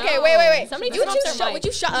 No, okay, wait. Somebody Would turn you off their shut? mic. Would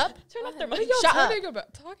you shut up? Turn off their what are mic. y'all Shut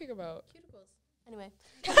up. talking about? Anyway.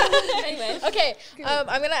 Anyway. Okay,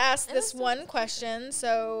 I'm gonna ask this one question,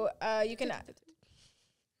 so you can.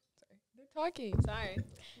 They're talking. sorry.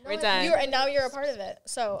 We're done. And now you're a part of it.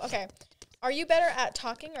 So okay, are you better at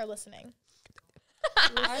talking or listening?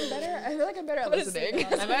 I'm better. I feel like I'm better at I'm gonna listening. sleep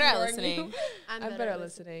on I'm better at Ignoring listening. you. I'm better at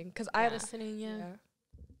listening because I Listening, yeah.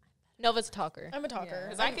 Nova's a talker. I'm a talker.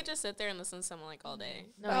 Because I could just sit there and listen to someone like all day.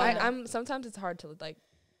 No, Oh, no. I'm sometimes it's hard to like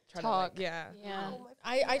try Talk. to like, yeah. Yeah.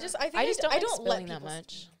 I think I just don't I like don't let spilling that people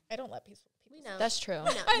much. speak. I don't let people. We know. That's true.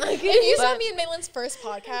 We know. If you saw me in Maylin's first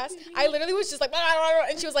podcast, I literally was just like,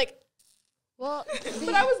 and she was like, Well,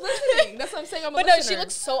 But I was listening. That's what I'm saying. I'm a but no, listener. she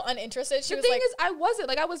looked so uninterested. She The was thing like, is, I wasn't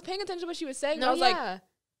like I was paying attention to what she was saying. no, I was yeah.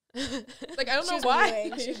 like I don't know she's why.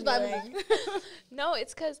 viewing, she's viewing. No,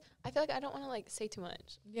 it's because I feel like I don't want to like say too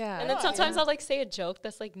much. Yeah, And then Yeah. sometimes I'll like say a joke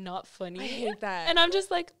that's like not I funny. hate that. And I'm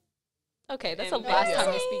just like, okay, that's the And last yeah. time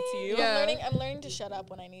I speak to you. Yeah. I'm learning to shut up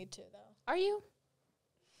when I need to, though. Are you?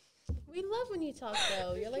 We love when you talk,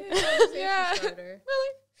 though. You're like the conversation Yeah. starter.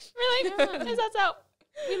 Really? Because that's how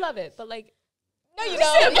we love it. But like, No, you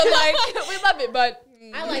Yeah, don't. but like we love it, but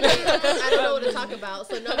I like it. I don't know what to talk about,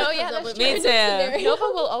 so no. No, yeah, comes up that's with true. Me my too. scenario. Nova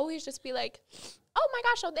will always just be like, oh my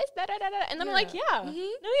gosh, so this, da da da da. And then I'm like, yeah. Mhm.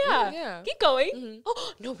 No, yeah. yeah. Keep going. Mhm.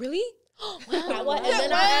 Oh, no, really? I what? And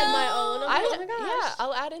then I add my own. I'm like, oh my gosh. Yeah,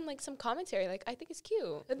 I'll add in like some commentary. Like, I think it's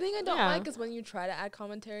cute. The thing I don't Yeah. like is when you try to add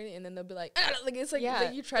commentary and then they'll be like it's like, Yeah.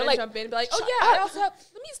 like you try They're to like, jump in and be like, oh "Shut yeah, I up." also have,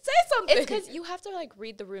 let me say something. It's because you have to like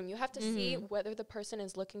read the room. You have to see whether the person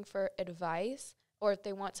is looking for advice or if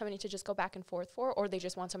they want somebody to just go back and forth for, or they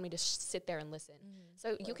just want somebody to sit there and listen.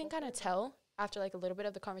 So you can kind of tell after like a little bit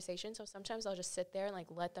of the conversation. So sometimes I'll just sit there and like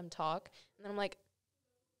let them talk, and then I'm like,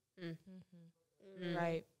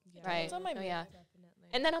 right. right, It's on my oh mood. yeah.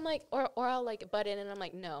 And then I'm like, or I'll like butt in, and I'm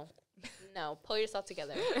like, no, pull yourself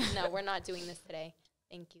together. No, we're not doing this today.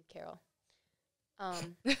 Thank you, Carol. Why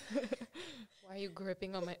are you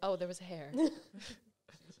gripping on my? Oh, there was a hair.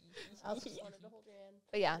 I was just wanted to hold your hand.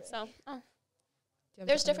 But yeah, so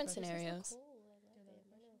there's different scenarios.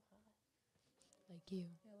 Like you.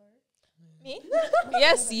 Me?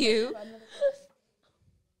 Yes, you.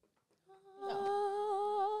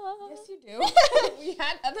 Yes, you do. We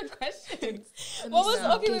had other questions. What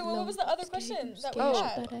was the other question that we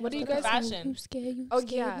had? What do you guys? Fashion. Oh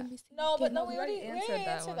yeah. No, but no, we we already already answered that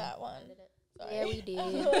answered one. that one. Sorry. Yeah, we did.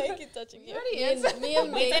 I keep touching you. Me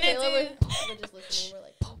and We didn't Kayla do- were just listening. We're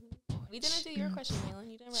like, We didn't do your question,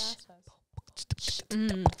 Maylin. You never asked us.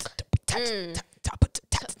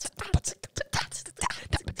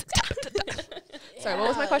 Sorry, what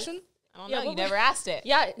was my question? I don't Yeah, know. You what never asked it.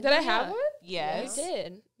 Yeah, Did I have one? Yes. You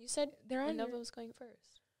did. You said They're on Nova your- was going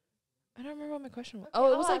first. I don't remember what my question was. Okay, Oh,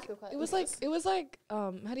 it I'll was ask like you a question. it was like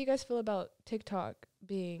how do you guys feel about TikTok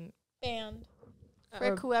being Banned.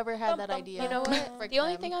 Frick whoever had that bum, idea. You know what? The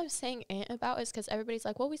only thing I'm saying about is because everybody's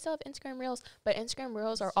like, well, we still have Instagram Reels, but Instagram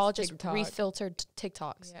Reels are all just TikTok. refiltered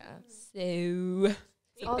TikToks. yeah. So Me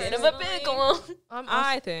a bit of a personally, big one.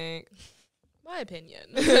 I think. my opinion.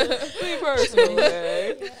 Me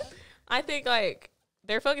personally. I think like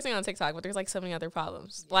they're focusing on TikTok, but there's like so many other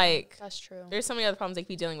problems. Like That's true. there's so many other problems they could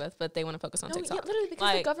be dealing with, but they want to focus on No, yeah, TikTok. literally because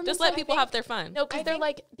the Like government just let people have their fun. No, because I they're think-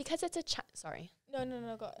 like because it's a sorry. No,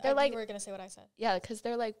 go. They're like- you were gonna say what I said. Yeah, because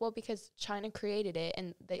they're like, well, because China created it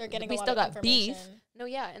and They're getting we a lot still of got beef. information. No,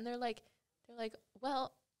 yeah, and they're like,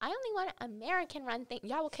 well, I only want an American run thing.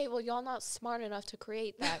 Yeah, okay, well, y'all not smart enough to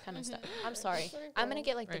create that kind of stuff. I'm sorry. I'm gonna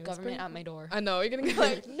get like Right, the it's government pretty at my door. I know you're gonna get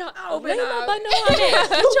like No, open lay my up. butt on it.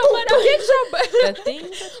 Get your butt out. Get your butt. The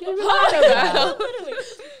things that you Literally.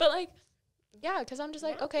 But like, yeah, because I'm just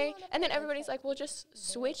like, okay. And then everybody's like, well, just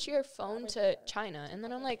switch your phone to China. And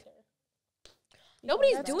then I'm like,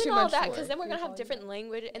 nobody's That's doing too all much that work. because then we're going to have different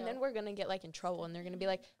language and then we're going to get like in trouble and they're going to be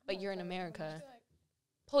like, but you're in America.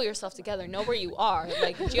 Pull yourself together. Know where you are.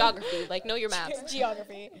 Like geography. Like know your maps.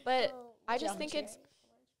 Geography. But I just think it's,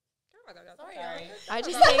 Sorry. I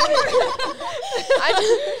just think,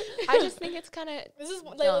 I just think it's kind of, This is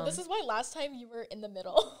Layla, Dumb. this is why last time you were in the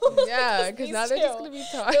middle. Yeah, because now they're just gonna be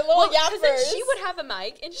talking. The little well, because then yappers. she would have a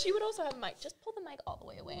mic and she would also have a mic. Just pull the mic all the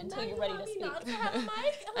way away until you're ready to speak.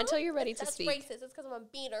 Until you're ready to That's speak. racist. It's because I'm a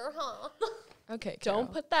beaner, huh? Okay,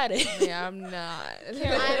 Don't put that in. Yeah, I'm not.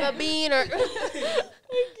 I'm a beaner.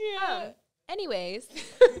 Anyways,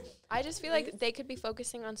 I just feel like they could be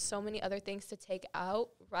focusing on so many other things to take out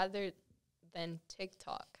rather than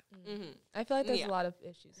TikTok. Mm-hmm. I feel like there's Yeah. a lot of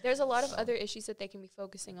issues. There's a lot of other issues that they can be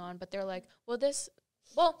focusing on, but they're like,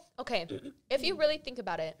 okay, if you really think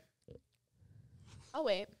about it, I'll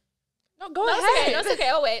wait. No, go No, ahead. it's okay. No, it's okay.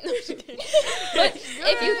 I'll wait. But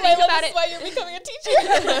if you Layla, think about this it, is why you're becoming a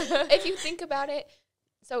teacher. if you think about it,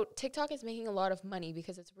 so TikTok is making a lot of money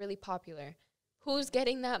because it's really popular. Who's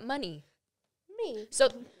getting that money? Me. So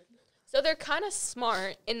they're kind of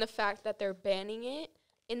smart in the fact that they're banning it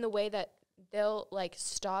in the way that they'll like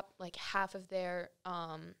stop like half of their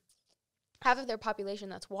half of their population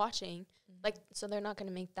that's watching, like, so they're not going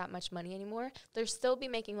to make that much money anymore. They'll still be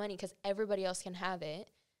making money because everybody else can have it,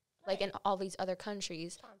 like in all these other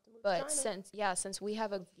countries. But since we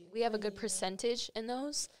have a good percentage in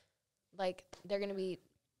those, like, they're going to be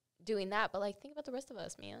doing that. But, like, think about the rest of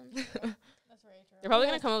us, man. That's very true. They're probably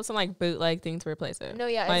gonna come up with some like bootleg thing to replace it. No,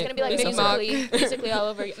 yeah, Like, it's gonna be like musically all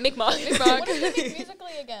over. Mick What is it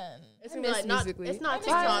musically again? It's gonna be like not. Musically. It's not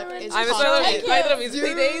I TikTok. It's I miss TikTok. my little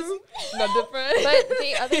musically days. Not different. But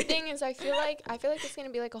the other thing is, I feel like it's gonna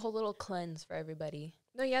be like a whole little cleanse for everybody.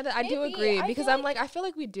 No, yeah, I do Maybe. agree I because feel I'm like I feel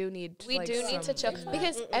like we do need To chill some-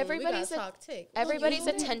 because everybody's everybody's you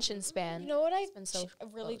know attention span. You know what been so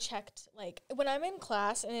really close. checked? Like when I'm in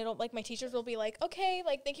class and it'll like my teachers will be like, okay,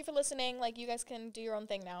 like thank you for listening. Like you guys can do your own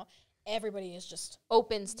thing now. Everybody is just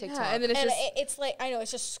Opens TikTok. Yeah, and then it's and just it's like I know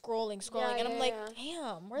it's just scrolling, and I'm like,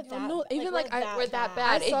 damn, we're that. no, even like we're that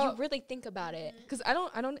bad. I If saw- you really think about it. because I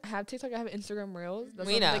don't have TikTok. I have Instagram Reels. That's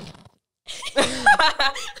We what, know. like,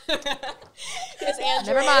 It's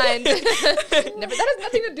Android. never mind. Never. That has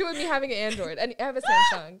nothing to do with me having an Android. And I have a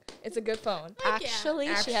Samsung. It's a good phone. Actually,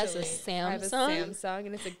 she has a I have a Samsung. Samsung,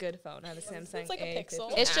 and it's a good phone. I have a Samsung. It's like a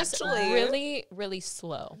Pixel. It's just Actually. really, really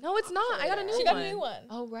slow. No, it's not. I got a new She one. got a new one.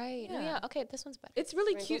 Oh right. No, Yeah. yeah. Okay, this one's better. It's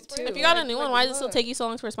really cute too. If you got a Like- new like, one, why does it still look. take you so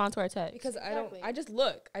long to respond to our text? Because Exactly. I just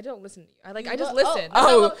look. I don't listen to you. I You just look- listen.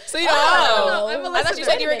 Oh, so you Oh, I'm a I thought you listener.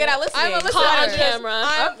 said you were good at listening. I'm a listener. Caught on Yes, camera.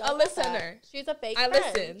 I'm a listener. She's a fake I friend.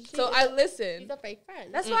 listen. She So is I a- listen. She's a fake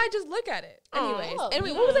friend. That's why I just look at it. Anyways. Oh.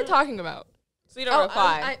 Anyway, what was I talking about? So you don't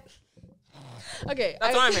reply. Okay.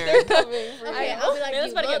 That's why I'm married. Okay, I'll be like, Man, that's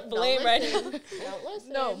you about to get look, blamed don't right listen. Don't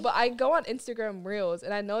listen. No, but I go on Instagram Reels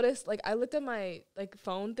and I noticed, like, I looked at my like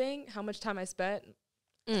phone thing, how much time I spent.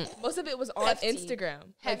 Most of it was on Hefty.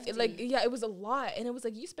 Instagram. Hefty. Like, yeah, it was a lot, and it was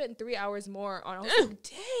like you spent 3 hours more on. I was like,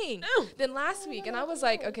 dang, than last week, and I was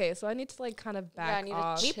like, okay, so I need to like kind of I back need to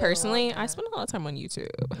off. Me chill personally, on I that. spend a lot of time on YouTube.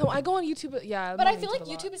 No, I go on YouTube. Yeah, But I'm I on feel like a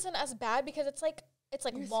lot. YouTube isn't as bad because it's like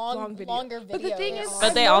Long longer videos. But the thing is, But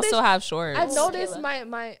I've they also noticed- have shorts. I've noticed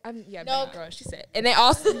Kayla. I'm No. back girl. She said, and they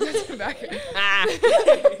also back. Ah.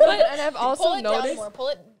 But and I've pull also it down noticed. more. Pull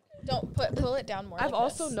it down more. I've like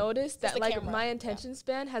also this. noticed Just that the like camera. my Yeah. attention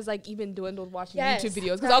span has like even dwindled watching Yes, YouTube videos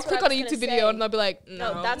because that's I'll what click I on a was YouTube gonna video say. and I'll be like,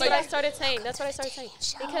 No, that's like, what I started saying. That's what I started saying.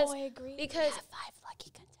 Because I agree. because 5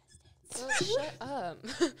 lucky contestants. Girl, shut up.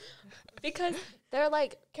 Because they're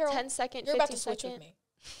like Carol, 10-second, You're about to 15 switch second, with me.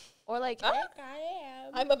 or like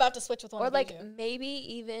I'm about to switch with one or of like you two. maybe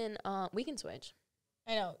even we can switch.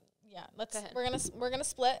 I know. Yeah. Let's. Go ahead. We're gonna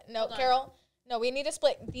split. No, Carol. No, we need to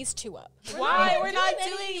split these two up. Why? We're not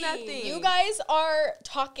doing nothing. You guys are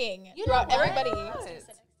talking throughout everybody.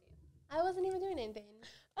 I wasn't even doing anything.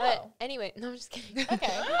 But Oh. anyway, no, I'm just kidding.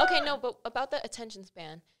 Okay. Okay, no, but about the attention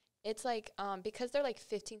span, it's like because they're like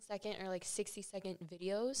 15-second or like 60-second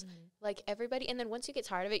videos, like everybody, and then once you get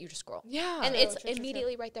tired of it, you just scroll. yeah. And true, it's true, true.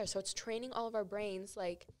 immediately right there. So it's training all of our brains.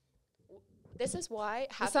 Like, this is why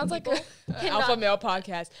half It sounds like people an alpha male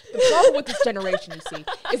podcast. The problem with this generation, you see,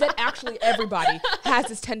 is that actually everybody has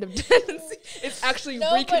this tendency. It's actually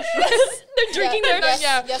No, but- reconstructed. they're drinking Yeah, their yes,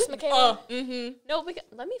 yeah. yes, Michaela. No, because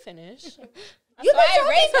let me finish. You I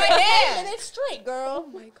raised my hand. minutes straight, girl.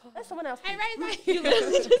 Oh my god. That's someone else. You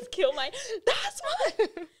literally just kill my. That's what.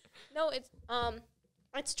 No,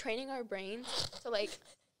 it's training our brains to like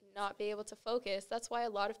not be able to focus. That's why a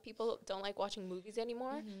lot of people don't like watching movies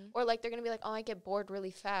anymore, or like they're gonna be like, oh, I get bored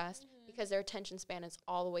really fast because their attention span is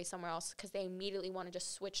all the way somewhere else because they immediately want to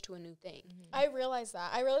just switch to a new thing. I realize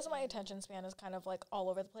that. I realize that my attention span is kind of like all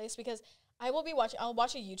over the place because I will be watching. I'll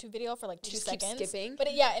watch a YouTube video for like 2 just keep seconds. skipping?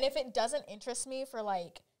 But yeah, and if it doesn't interest me for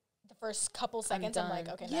like the first couple seconds, I'm like,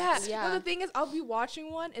 done. okay, Yeah. next. Yeah. No, the thing is, I'll be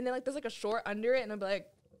watching one, and then like there's like a short under it, and I'll be like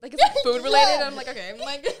it's like food related. And I'm like, okay, I'm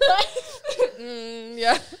like,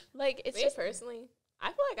 yeah. Like it's Me just personally, I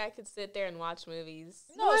feel like I could sit there and watch movies.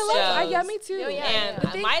 No, I love shows. Yeah, me too. No, yeah.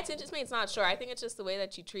 And my attention span's not sure. I think it's just the way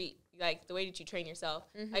that you treat, like the way that you train yourself.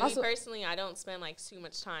 Like Also- me personally, I don't spend like too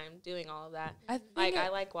much time doing all of that. I think Like it, I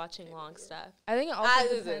like watching long stuff. I think it Ah,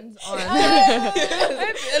 also listen. depends on.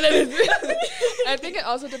 I think it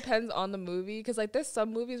also depends on the movie because like there's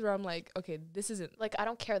some movies where I'm like, okay, this isn't. like I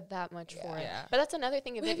don't care that much for it. Yeah. But that's another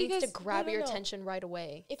thing. If But it if you needs to guys- grab no, your no. attention right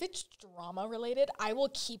away. If it's drama related, I will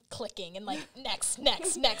keep clicking and like next.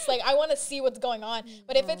 Like I want to see what's going on.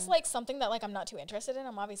 But if it's like something that like I'm not too interested in,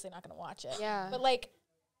 I'm obviously not gonna watch it. Yeah. But like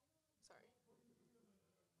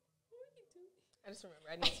I just remember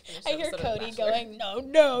I need to finish. I the hear episode of The Cody Bachelor. going, no.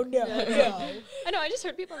 I know. I just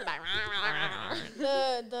heard people in the back.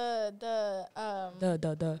 the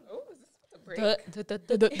Oh, is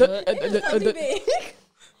this a break?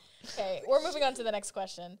 Okay, we're moving on to the next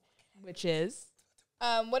question. Which is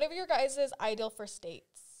What are your guys' ideal first dates?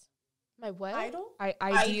 My what? Idol?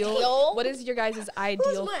 Ideal? What is your guys'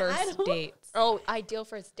 ideal my first idol? dates? Oh, ideal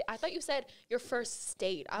first date. I thought you said your first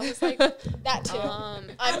state. I was like, That too.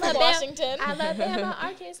 I'm from Washington. Alabama,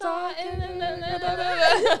 Arkansas.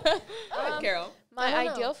 Carol. My I don't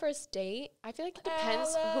know. ideal first date. I feel like it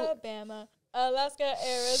depends who. Alabama, Alaska,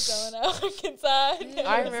 Arizona, Arkansas.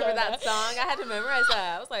 I remember that song. I had to memorize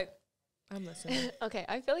that. I was like, I'm listening. Okay,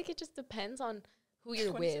 I feel like it just depends on who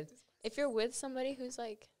you're with. If you're with somebody who's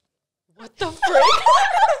like, what the frick?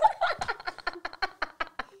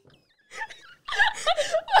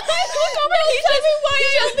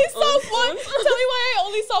 Tell me why I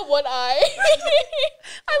only saw one eye.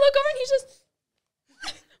 I look over and he's just.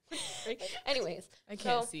 Anyways, I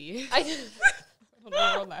can't So, see. I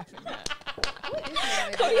We're laughing at.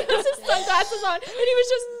 Kody has his sunglasses on, and he was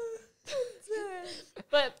just.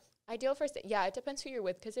 But ideal first date, yeah, it depends who you're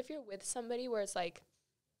with. Because if you're with somebody where it's like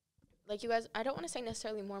you guys, I don't want to say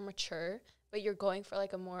necessarily more mature, but you're going for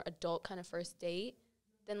like a more adult kind of first date,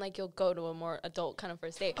 then like you'll go to a more adult kind of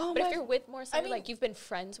first date. Oh, but if my- you're with more somebody mean- like you've been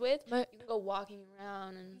friends with, My- you can go walking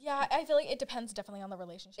around and. Yeah, I feel like it depends definitely on the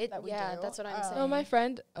relationship that we do. That's what I'm saying. Oh, my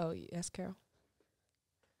friend. Oh, yes, Carol.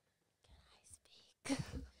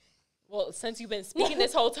 well, since you've been speaking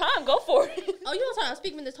this whole time, go for it. Oh, you know what I'm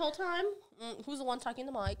speaking this whole time? Who's the one talking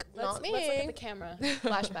to Mike? Not me. Let's look at the camera.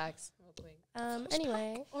 Flashbacks. Real quick.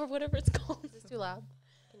 Anyway, Or whatever it's called. is this too loud?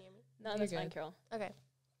 Can you hear me? No, You're that's fine, good. Carol. Okay.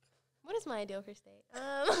 What is my ideal first date?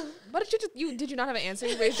 What did did you not have an answer?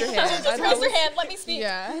 You raised your hand. Just raise your hand. Let me speak.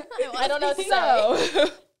 Yeah. I don't know what to say.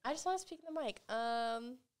 So. I just want to speak in the mic.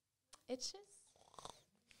 It's just.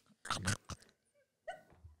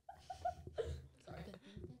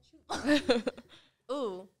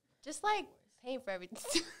 Ooh, just like paying for everything.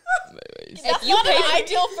 That's not an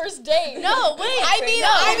ideal first date. No, wait.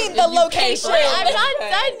 I mean the location. I'm not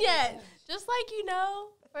done yet. Just like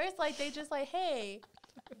first like they just like, hey,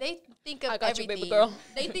 they think of I got you, everything. baby girl.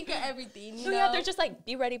 They think of everything. You Oh, know? yeah, they're just like,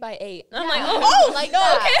 be ready by 8. And I'm Yeah. like, oh. like no,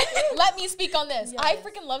 that. Let me speak on this. I Yes.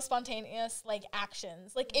 freaking love spontaneous like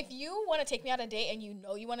actions. Like if you want to take me out on a date and you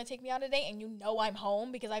know you want to take me out on a date and you know I'm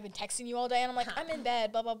home because I've been texting you all day and I'm like I'm in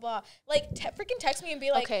bed, blah blah blah. Like freaking text me and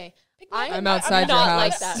be like, Okay. pick me up. I'm outside your not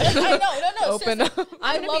like house. that. I know, no. Open seriously. up.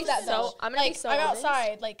 I I'm gonna love be that so- though. I'm gonna be like, so I'm honest.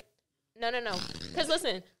 outside. Like No. Because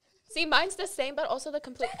listen, see, mine's the same, but also the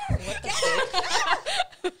complete. What the frick?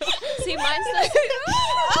 See, mine's the.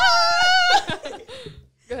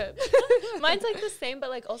 Go ahead. Mine's like the same, but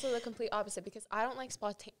like also the complete opposite because I don't like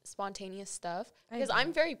spontaneous stuff because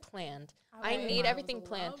I'm very planned. I need everything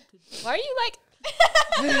planned. Why are you like?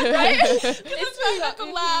 It's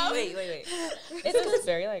loud. Wait. It's just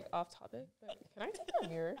very like off topic. But can I take that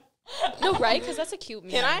mirror? no, right? Because that's a cute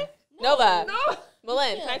mirror. Can I? Nova. No.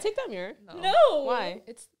 Malin, can I take that mirror? no. Why?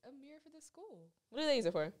 It's a mirror for the school. What do they use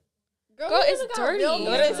it for? Girl, it's dirty. What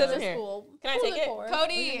What does it say in here? Can I take it?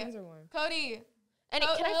 Cody. Cody. And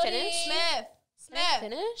can I finish? Smith. Can I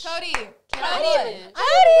finish? Cody. Can I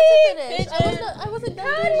finish? I wasn't done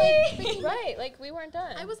doing my freaking Right, like we weren't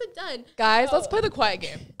done. I wasn't done. Guys, let's play the quiet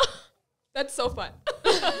game. That's so fun.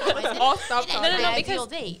 Let's all stop No,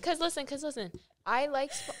 talking. because listen. I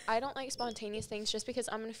don't like spontaneous things just because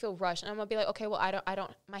I'm gonna feel rushed and I'm gonna be like, okay, well, I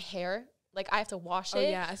don't. My hair, like I have to wash it. Oh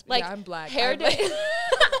yeah, like I'm black. hair I'm day.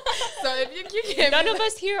 So if you can't. None of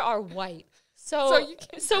us here are white, so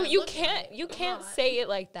So you you can't say it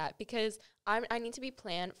like that because I need to be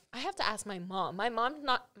planned. I have to ask my mom. My mom's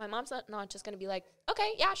not just gonna be like,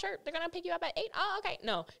 okay, yeah, sure, they're gonna pick you up at 8. Oh, okay.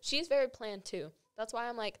 No, she's very planned too. That's why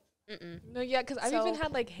I'm like, No, yeah, because I've So, even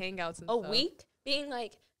had like hangouts and a stuff. week being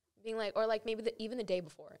like, or like maybe even the day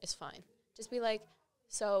before is fine. Just be like,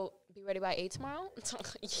 so be ready by 8 tomorrow.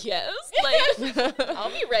 Yes, like I'll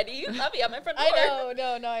be ready. I'll be at my front door. I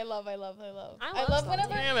know. No. I love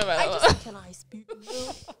whenever. I just Can I speak?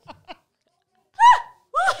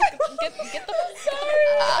 get the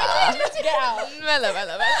sorry. Get out. Mela.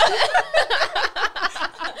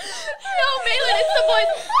 No, Maylin, it's the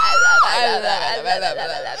voice.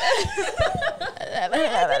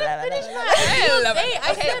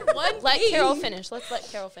 I said one Let thing. Carol finish. Let's let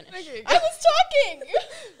Carol finish. I was talking.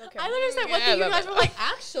 I literally said one thing. You guys were like,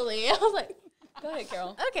 actually. I was like, Go ahead,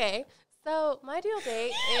 Carol. okay. So my ideal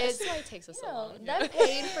date This is is why it takes us so long. them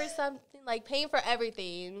paying for something, like paying for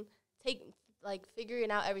everything. like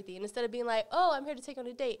figuring out everything. And instead of being like, oh, I'm here to take on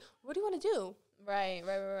a date. What do you want to do? Right.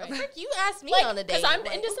 Frick, you asked me Like, on a date. Because I'm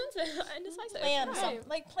like, indecisive.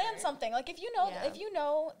 Plan something. Like if you know,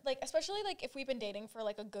 Yeah. like especially like if we've been dating for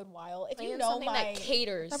like a good while, if you Plan know something my that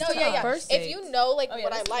caters. no, yeah. First If dates. you know like Oh, yeah,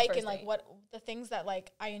 what this I is the like first and like date. what the things that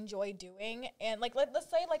like I enjoy doing, and like let's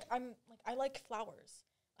say like I like flowers,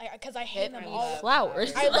 because I hate them all.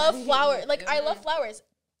 Flowers. I love flowers. Like I love flowers.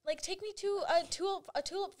 Like take me to a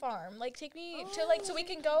tulip farm. Like take me to like so we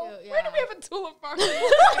can go. Where do we have a tulip farm?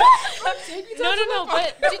 No,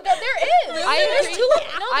 but Dude, no, there is. I There's agree. tulip.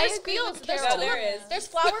 No, I there's agree fields. with There's Carol. tulip. There is. There's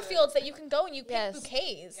flower fields that you can go and you pick Yes.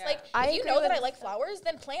 bouquets. Yeah. Like I if you agree know that with- I like flowers,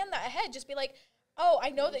 then plan that ahead. Just be like, oh, I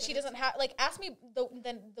know that she doesn't have. Like ask me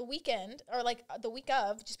the weekend or like the week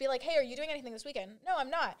of. Just be like, hey, are you doing anything this weekend? No, I'm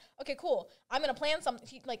not. Okay, cool. I'm gonna plan something.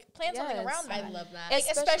 Plan something Yes. around that. I love that. Like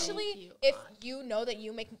Especially especially if you know that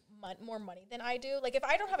you make more money than I do. Like if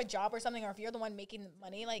I don't have a job or something, or if you're the one making the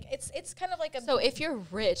money, like it's kind of like a. so if you're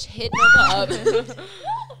rich, hit Nova up.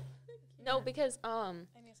 No, because I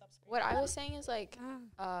need to stop screaming. what I was saying is like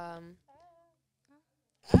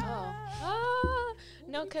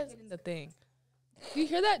no, because The thing. You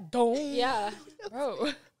hear that? Don't. yeah. Bro.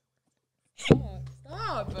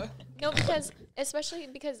 Stop. No, because especially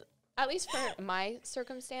because at least for my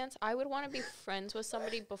circumstance, I would want to be friends with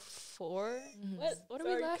somebody before. What are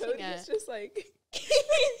we laughing Cody at? is just like. I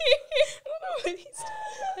don't know what he's.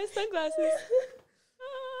 My sunglasses.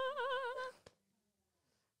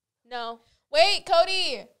 No. Wait,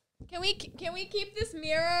 Kody, can we keep this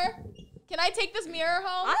mirror? Can I take this mirror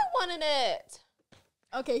home? I wanted it.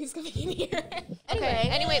 Okay, he's coming in here. Anyway,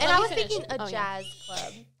 and let I me was finish. thinking a Oh, yeah. jazz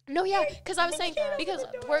club. No, yeah, because I was saying because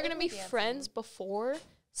we're gonna be friends before,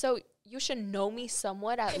 so you should know me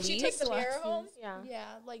somewhat at Can least. she take the mirror home? Yeah. Yeah,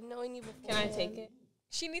 like knowing you before. Can I take it?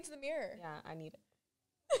 She needs the mirror. Yeah, I need it.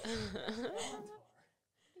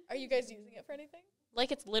 Are you guys using it for anything?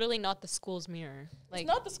 Like it's literally not the school's mirror. Like It's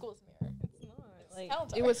not the school's mirror. Like,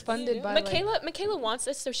 Talent It was funded by Michaela wants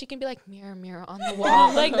this so she can be like mirror, mirror on the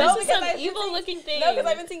wall. like Like this is some evil looking thing. No,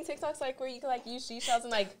 because I've been seeing TikToks like where you can like use seashells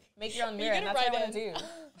and like make your own mirror, and gonna that's what I write want to do.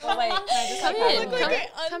 But like, can I just come like have in, one?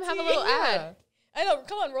 come have a little ad. I know.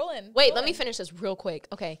 Come on, roll in. Wait, Roll let me in. finish this real quick.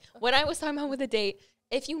 Okay. When I was talking about with a date,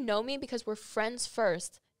 if you know me because we're friends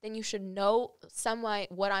first, then you should know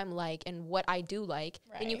somewhat what I'm like and what I do like.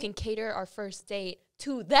 And you Right. can cater our first date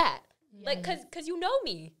to that. Like, cause you know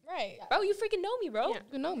me. Right. Bro, you freaking know me, bro.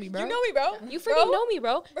 You know me, bro. You know me, bro. You freaking Bro? know me,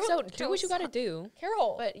 bro. Bro, So do what you gotta do.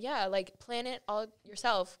 Carol. But yeah, like plan it all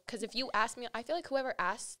yourself. Cause if you ask me, I feel like whoever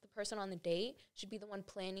asks the person on the date should be the one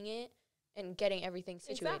planning it and getting everything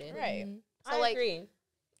situated. Right. So I like, agree.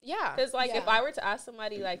 yeah. Because like if Yeah. I were to ask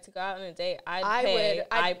somebody like to go out on a date, I'd I pay, would.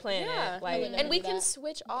 I plan yeah. it. Like, And we do can that.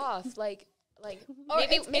 switch off. Like Or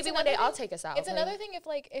maybe it's maybe one day another I'll thing- take us out. It's another thing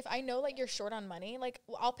if I know like you're short on money, like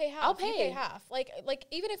I'll pay half. I'll You pay. pay half. Like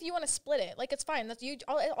even if you want to split it, like it's fine. That's you.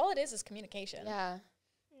 All it is communication. Yeah.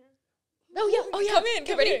 Oh yeah. Oh yeah. Come in.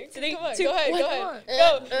 Come ready? in. Three, Come on. two, Go ahead. one. Go ahead.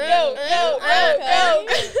 Go.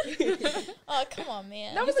 Oh come on,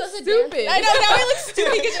 man. That was so stupid. I know now we look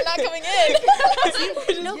stupid because you're not coming in.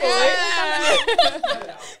 No,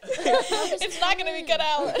 It's not gonna be cut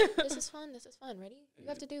out. This is fun. This is fun. Ready? You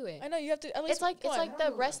have to do it. I know you have to at least. It's come on. like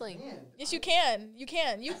the wrestling. Yes, you can. You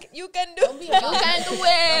can. You can do. You can do it.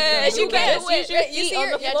 Yes, you can. do it. Use your feet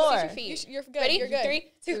on the Yeah, floor. just use your feet. You're good. Ready? You're good.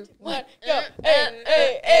 3, 2, 1. Go.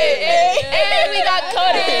 Hey. And we got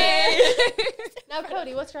Kody. Now,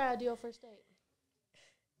 Kody, what's your ideal first date?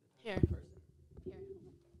 Here.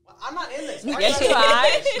 I'm not in this. yes, you are.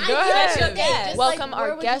 Go Yes, ahead. you'll get. Welcome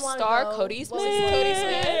our guest star, Kody Smith. Kody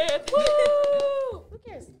Smith. Woo! Who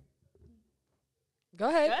cares? Go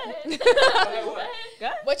ahead.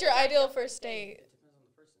 What's your ideal first date?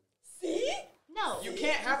 No. You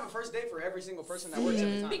can't have a first date for every single person that works at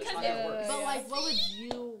the time. It's not gonna work. But like, what would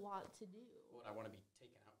you want to do? What I want to be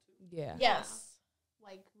taken out to. Yeah. Yes.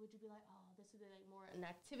 Like, would you be like, oh, this would be like more an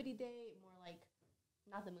activity date, more like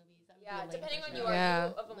not the movies? That would Yeah, be lame depending for on sure. you, Yeah. are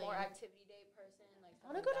you of a more activity day person? Like I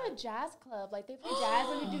want to go to a jazz club. Like they play jazz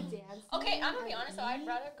and they do dance. Okay, I'm gonna be honest. So I'd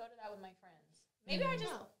rather go to that with my friends. Maybe I just.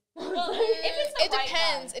 No. Well, if it's the It right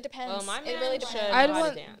depends. guy. It depends. Well, my It man really should depends. I'd know how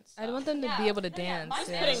want- to dance. I'd want them to be able to dance. my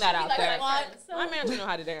Yeah. Putting that out Like there. my friends. My man should know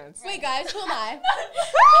how to dance. Wait, guys, who am I?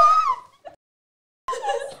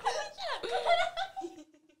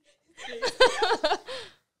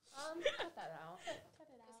 Cut that out.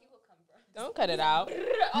 Don't cut it out.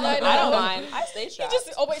 I I don't mind. I stay He strapped.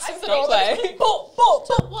 just always sings it Don't all play. Bolt.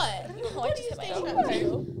 But what? Oh, I just hit my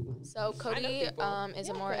head. So Kody people. is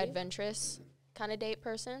a more adventurous kind of date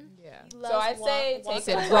person. Yeah. So I'd say take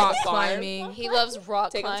Said him to rock the farm. climbing. He loves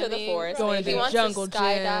rock Take him climbing. to the forest. Going to He the wants jungle to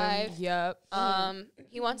skydive. gym. Yep.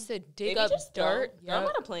 He wants to dig Maybe up just dirt. Throw him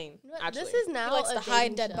on a plane. Actually. This is now. He likes a to hide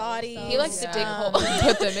dating dead show, bodies. so- He likes to dig holes.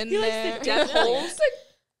 Put them in there. Definitely.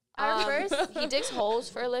 At first, He digs holes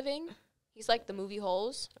for a living. He's like the movie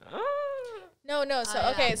Holes. No. So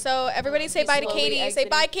I okay. am. So everybody say He's bye to slowly Katie. Say exiting.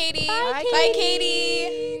 bye, Katie. Bye, Bye,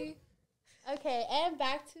 Katie. okay, and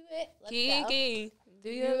back to it. Let's go. Kiki, do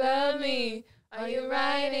you love me? Are you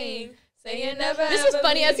riding? Say you never. This ever is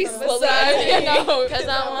funny as he's leave slowly beside me. exiting. Cause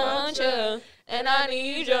I want you and I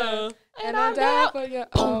need you And I'm down for you.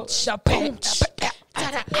 Oh,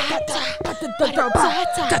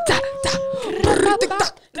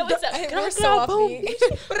 No, it's We're so offbeat.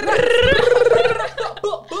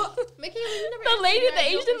 Mickey, you never the lady, the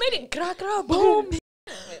Asian lady.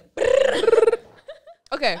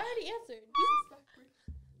 Okay. I already answered.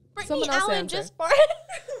 Brittany Someone else Allen answer. just farted.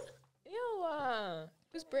 Ew.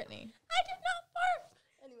 Who's Brittany? I did not fart.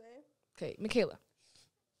 Anyway. Okay, Michaela.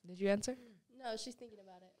 Did you answer? No, she's thinking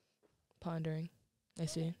about it. Pondering. I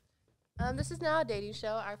see. This is now a dating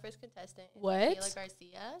show. Our first contestant is What? Michaela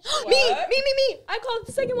Garcia. Me. I called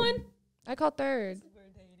the second one. I called third.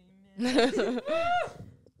 Me.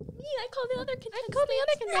 I called the other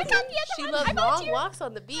contestant. She loves long walks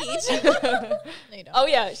on the beach. No, you don't. Oh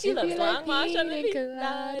yeah, she If loves you long like walks on the pina beach.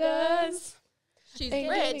 coladas, She's ain't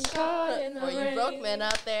rich. getting caught in the Or you rain. broke men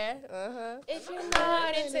out there. If you're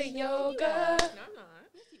not into yoga,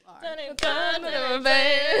 I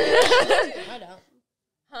don't.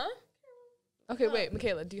 huh? Okay, wait,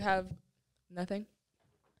 Michaela, do you have nothing?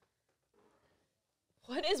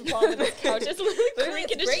 What is wrong with this couch? It's literally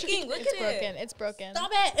creaking. It's breaking. Look It's at broken. It's broken.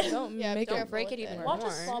 Stop it. Don't Yeah, make don't it. break it even more. Watch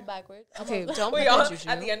us fall backwards. Okay, Don't We put all, that juju.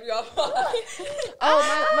 at the end, we all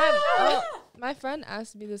my friend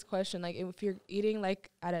asked me this question, like if you're eating like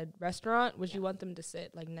at a restaurant, would you want them to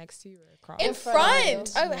sit like next to you or across? In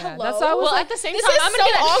front. Oh, Yeah, hello. that's why I was Well, like, at the same This time, is I'm so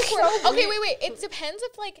gonna get awkward. Okay, wait. It depends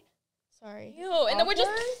if like. Sorry. Ew, and then we're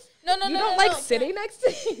just. No. you don't like sitting next to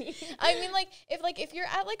me. I mean, like if you're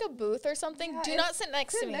at like a booth or something, do not sit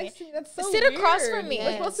next to me. That's so Sit across weird. from me.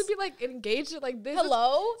 We're supposed to be like engaged like this.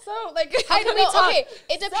 Hello. So like I how don't can we know. talk? Okay,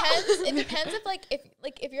 it depends. It depends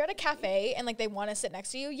if you're at a cafe and like they want to sit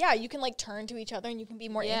next to you. Yeah, you can like turn to each other and you can be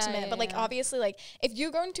more Yeah, intimate. yeah, But like yeah. obviously, like if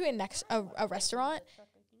you're going to a restaurant,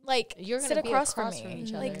 like You're sit gonna be across across from from me.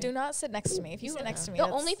 each Like other. do not sit next to me. If you sit next to me, The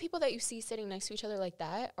that's only people that you see sitting next to each other like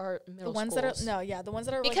that are the middle ones schools. that are the ones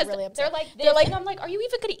that are Because like really they're upset. like this, They're like- and I'm like, are you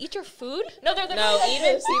even gonna eat your food? No, they're No,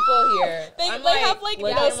 even people here. They I'm have like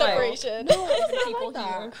looking no at my- separation. people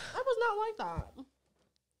here. I was not like that.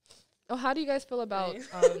 Oh, how do you guys feel about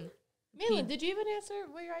Maylin, did you even answer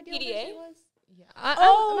what your ideal PDA? person was?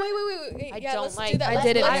 Oh, wait. I Yeah, don't let's like- do that. I Let's-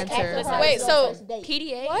 didn't let's- answer. Wait, so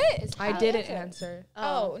PDA. What? Is I how- didn't answer.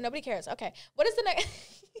 oh, nobody cares. Okay, what is the next?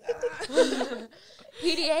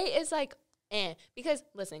 PDA is like, because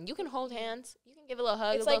listen, you can hold hands, you can give a little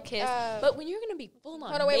hug, It's a little like, kiss, but when you're gonna be full on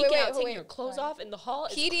hold on, wait, making wait, out, wait, taking wait. your clothes off in the hall,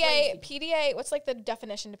 it's PDA. crazy. PDA. What's like the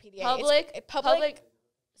definition to PDA? Public, It's public,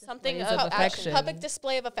 something Displays of of action. affection. Public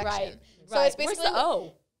display of affection. Right. So right. it's basically Where's the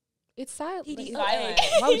O? It's silent. PDA. Silent.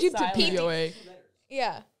 Why would you do Silent. PDA?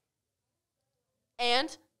 yeah.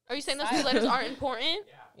 And are you saying those two letters aren't important?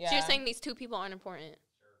 Yeah. So you're saying these two people aren't important?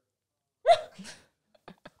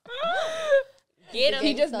 Get him.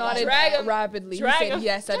 He just nodded Drag 'em. rapidly. Drag He said, 'em.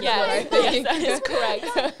 yes, that's Yes, what I yes, think. that is correct.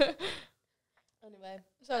 Anyway.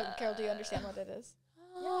 So Carol, do you understand what it is?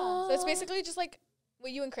 Yeah. So it's basically just like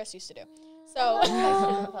what you and Chris used to do. So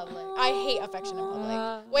Affection in public. I hate affection in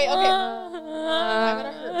public. Wait, okay. I'm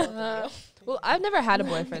gonna hurt both of you. Well, I've never had a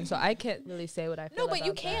boyfriend, so I can't really say what I feel No, but you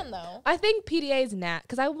about that. can though. I think PDA is nat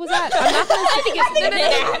because I was at.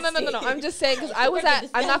 I'm not gonna say. No. I'm just saying because I was at.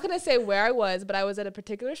 I'm not gonna say where I was, but I was at a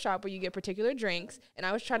particular shop where you get particular drinks, and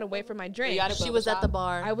I was trying to wait for my drink. She was at the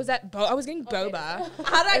bar. I was at. I was getting boba.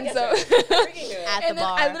 How did I And get so, there? At and the then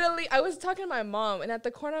bar. I was talking to my mom, and at the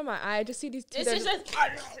corner of my eye, I just see these two. This is just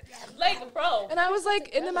like, bro. And I was like,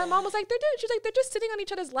 and then my mom was like, she's like, they're just sitting on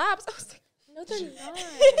each other's laps. I was like, No, they're not.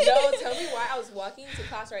 No, tell me why I was walking to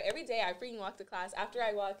class, right? Every day I freaking walk to class. After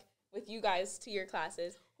I walk with you guys to your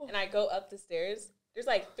classes and I go up the stairs, there's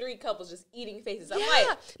like 3 couples just eating faces. I'm like, no,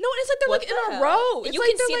 and it's like they're what like in the a hell? row. And It's you like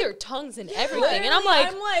can they're see like, their tongues and everything. And I'm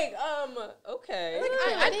literally, like, okay.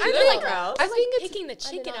 I Good feel like eyebrows. I think it's picking the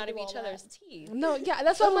chicken out of each other's teeth. no, yeah,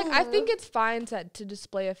 that's why I'm like, I think it's fine to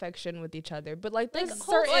display affection with each other, but like there's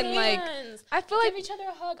hold certain like hands. I feel Give like each other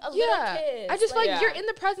a hug, a yeah, little kiss. I just feel like Yeah. you're in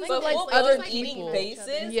the presence But of like full other blown eating people.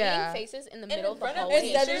 faces Yeah. eating faces in the and middle in of the front of hallway.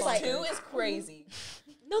 teachers It's like, too is crazy.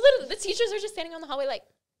 no, literally, the teachers are just standing on the hallway like,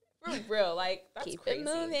 For real, like that's Keep crazy. it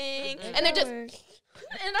moving. Mhm. And they're just, and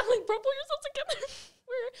I'm like, bro, pull yourself together.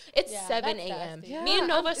 It's Yeah, 7 that's a.m. nasty. Me and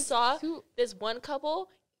Nova it's saw too- this one couple.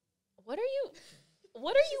 What are you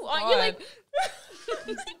on? You're like,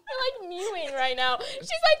 you're like mewing right now. She's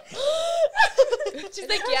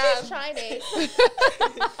like, yeah. Chinese.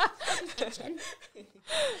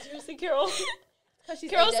 Seriously, Carol. She's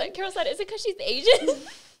Carol Asian. said, is it because she's Asian? She's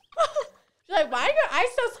like, why are your eyes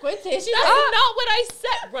so squinty? She's That's like, not what I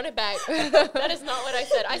said. Run it back. That is not what I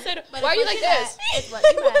said. I said, but why are you it's like what this? It's what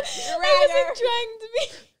you meant. I wasn't trying to be.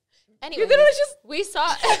 Anyway, we saw.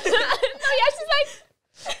 No, yeah, she's like.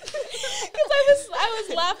 Because I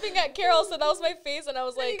was laughing at Carol, so that was my face, and I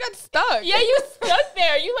was like, You got stuck. yeah, you stuck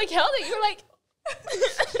there. You like held it. You were like,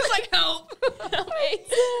 she's like, help. Help me.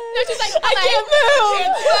 No, she's like, I can't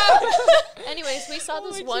move. Anyways, we saw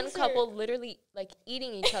this one couple literally like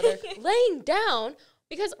eating each other, laying down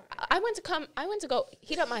because I went to go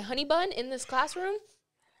heat up my honey bun in this classroom.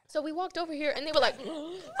 So we walked over here and they were like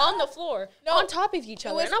on the floor, on top of each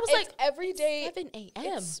other. And I was like, every day 7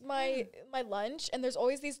 a.m. It's my lunch, and there's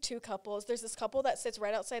always these two couples. There's this couple that sits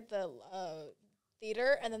right outside the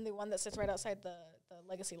theater, and then the one that sits right outside the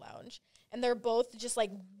Legacy Lounge. And they're both just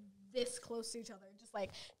like this close to each other, just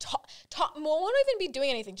like talk. Won't even be doing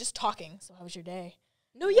anything, just talking. So how was your day?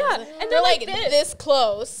 No, yeah. And They're like this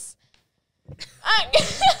close.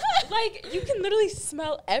 Like, you can literally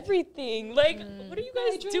smell everything. Like, what are you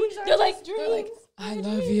guys doing? They're like, I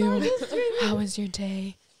love you. How was your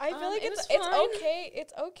day? I feel like it it's was fine. okay.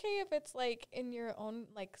 It's okay if it's like in your own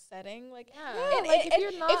like setting, like Yeah. And, like, and- if you're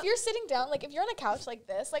and not- if you're sitting down, like if you're on a couch like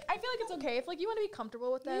this, like I feel like it's okay if like you want to be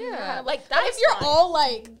comfortable with them. Yeah. kind of, Like, but that's if you're fine. all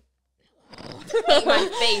like my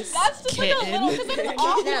face. that's just like a little because it's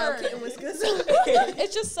awkward.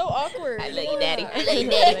 It's just so awkward. I love you, daddy. I love you, Hey,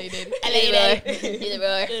 daddy. dude. I love you, daddy. Do the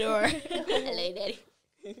roar. I love you, daddy.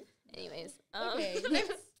 Anyways. Okay.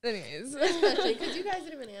 Anyways. Because you guys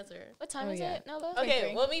didn't even answer. What time Oh, is yeah. it, Nova?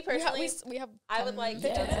 Okay, well, me We personally, have I would like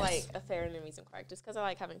Yes. just like a fair and amusement park, just because I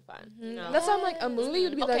like having fun. You know? That's why I'm like, a movie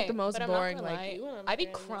would be Okay, like the most but I'm not boring. gonna Like, lie. You wanna I'd be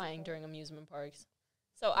fair and crying during amusement parks.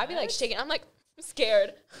 So I'd be like shaking. I'm like, I'm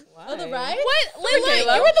scared. Oh, the ride? What? Layla,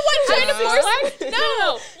 Kayla. you were the one trying to Six force Flags?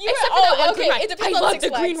 No, You except were- for that oh, one okay, green ride. it depends I on love Six the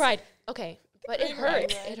green Flags. ride. Okay, but it green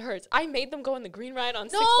ride. hurts. It hurts. I made them go on the green ride on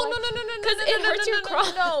Six no, Flags. no, Because it hurts your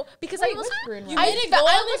cross. No, because I Wait, almost which green I ride? didn't go on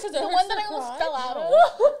the one that I almost fell out of.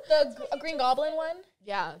 The Green Goblin one.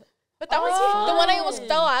 Yeah, but that was fun. The one I almost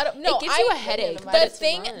fell out of. No, It gives you a headache. but The it's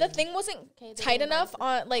thing, fun. the thing wasn't tight enough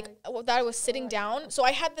on like that I was sitting down. So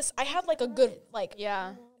I had like a good like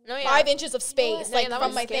Yeah. No, yeah. 5 inches of space Yeah, like that from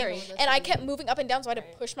was my scary. thing, and I kept moving up and down, so I had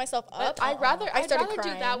to push myself up. But I'd rather do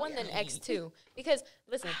crying. that one than X2 because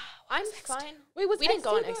listen, I'm fine. wait, was We didn't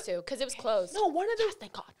go on X2 X2 because it was closed. No, one of them.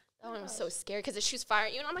 Thank God. That one was so scary because it shoots fire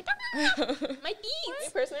at you, and I'm like, my Me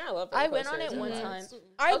feet. personally, I love. I roller went on it coasters. one time.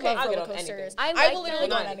 I Okay, love I'll get roller on anything. coasters. I I like will literally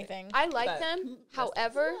them. go on anything. I like But them.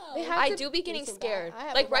 However, They have I to do be getting scared. I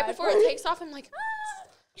have Like a right ride before for it it. takes off, I'm like,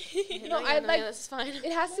 No, I'd like. this is fine.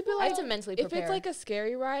 It has to be I like have to mentally if prepare. it's like a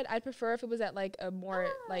scary ride, I'd prefer if it was at like a more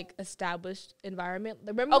like established environment.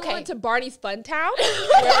 Remember when we went to Barney's Fun Town?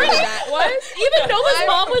 Wherever that was. Even Nova's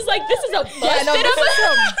mom was like, this is a busted. Yeah, no, this is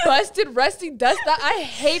some busted, rusty dust. I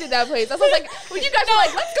hated that place. I was like, when you guys were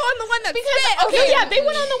like, let's go on the one that's fit. Okay, yeah, they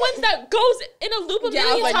went on the ones that goes in a loop a Yeah, I was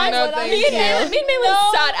million like, times. no, thank Me and you.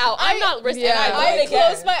 Maylin sat out. I'm not risking yeah. my I life.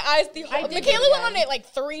 closed my eyes the whole. Michaela went on it like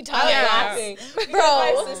 3 times. I was Yeah. laughing, Bro.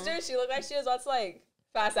 My sister, she looked like she was about to like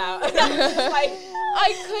pass out. Like,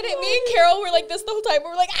 I couldn't. Me and Carol were like this the whole time. We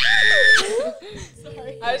were like, ah!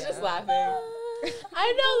 Sorry. I was just laughing.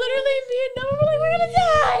 I know, literally, me and Noah were like, we're gonna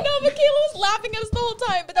die. No, Michaela was laughing at us the whole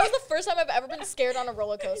time. But that was the first time I've ever been scared on a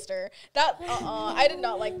roller coaster. That, I did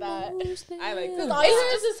not like that. I like.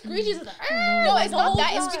 It's just the screeches. No, it's not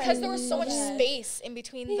that. It's because there was so much space in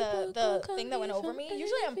between the thing that went over me.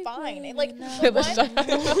 Usually I'm fine. And like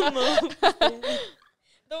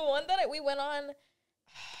the one that we went on,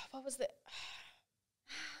 what was the?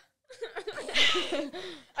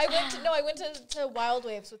 I went to Wild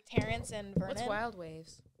Waves with Terrence and Vernon. What's Wild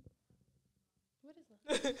Waves?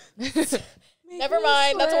 Never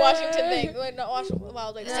mind. That's a Washington thing. Wait, not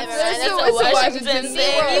Wild Waves. Never mind. That's That's a Washington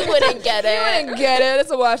thing. You wouldn't get it. You wouldn't get it.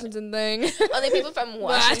 It's a Washington thing. Only people from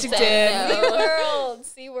Washington. Washington.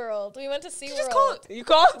 SeaWorld. We went to SeaWorld. You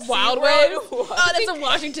call it Wild SeaWorld? Waves? Oh, that's a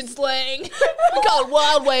Washington slang. We call it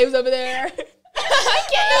Wild Waves over there.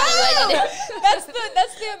 That's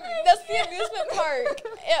the amusement park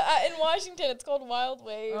in Washington. It's called Wild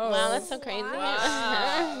Waves. Wow, that's so crazy.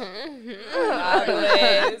 Wild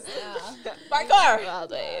Waves. My car.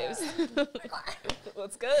 Wild Waves.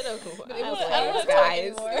 Let's go to I don't Wild wanna Ways, talk guys.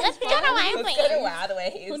 anymore. Let's go to Wild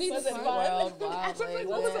Ways. Was it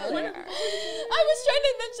fun? I was trying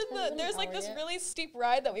to mention there's like this really steep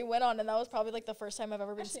ride that we went on, and that was probably like the first time I've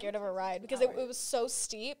ever been scared of a ride because it was so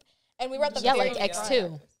steep, and we were at the Yeah, very like front.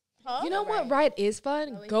 X2. Huh? You know what ride is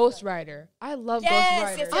fun? Ghost Rider. I love Yes, Ghost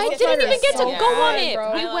Rider. yes, yes, I yes, didn't yes, even get to yes. go on fun, it.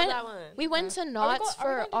 bro. We I love went. that one. We went to Are we Knott's going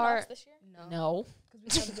for to our Knott's this year? no.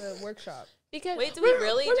 Because we have the workshop. Because Wait, did we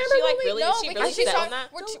really? Did she like really? No, Did she because really she's film talking,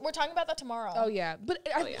 that? we're talking about that tomorrow. Oh yeah, but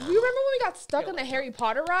yeah. you remember when we got stuck on the Harry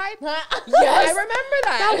Potter ride? yes, I remember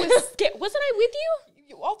that. that was scary. Wasn't I with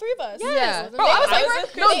you? All three of us. Yeah. Bro, I was I like, was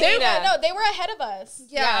with no, Christina. they were ahead of us.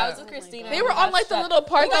 Yeah, I was with Christina. They were on like the little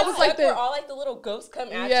part that was like where the. all like the little ghosts come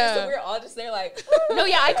at Yeah. you, so we were all just there like. No,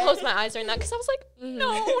 yeah, I closed my eyes during that because I was like,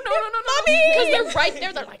 no, because they're right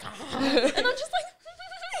there. They're like, and I'm just like,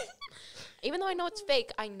 even though I know it's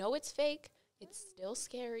fake, it's still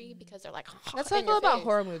scary because they're like, That's how I in feel your about face.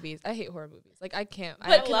 horror movies. I hate horror movies. Like I can't.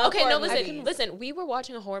 But love okay, no, horror listen, listen. We were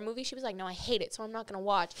watching a horror movie. She was like, "No, I hate it, so I'm not gonna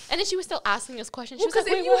watch." And then she was still asking us questions. She was Because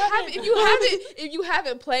like, if you have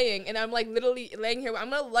it playing, and I'm like literally laying here,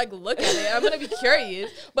 I'm gonna like look at it. I'm gonna be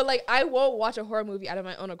curious, but like I won't watch a horror movie out of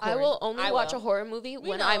my own accord. I will only I watch will. a horror movie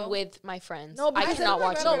when know. I'm with my friends. No, I because cannot then-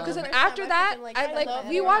 watch it no, alone. because then First time after I've that, been like, I I like love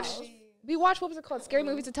we their watched. house. We watched what was it called? Scary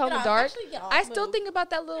Movies to Tell in You the know, Dark. actually, yeah, I still movie. think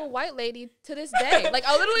about that little white lady to this day. Like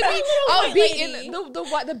I'll literally be, I'll be in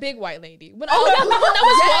the big white lady. When Oh, that one that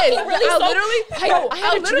was walking really I'll slow. literally, I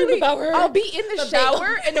had a dream about her. I'll be in the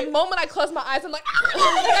shower, and the moment I close my eyes, I'm like,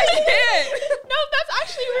 I can't. No, that's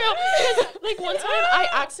actually real. Because like one time I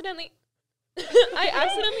accidentally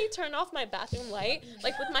turned off my bathroom light,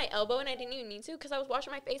 like with my elbow, and I didn't even mean to because I was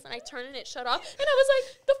washing my face and I turned and it shut off. And I was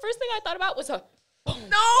like, the first thing I thought about was a boom.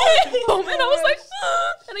 No. Boom. And I was like,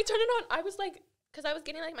 and I turned it on. I was like, because I was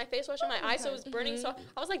getting like my face wash on my eye, so it was burning. So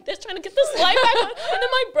I was like this, trying to get this light back on. And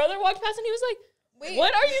then my brother walked past and he was like, Wait.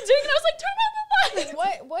 what are you doing? And I was like, turn on the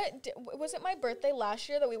light. Was it my birthday last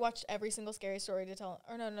year that we watched every single scary story to tell?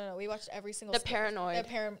 Or no, we watched every single The Paranoid. the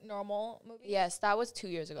paranormal movie. Yes, that was 2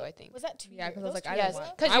 years ago, I think. Was that 2 Yeah, years? because I was like, I Yes, didn't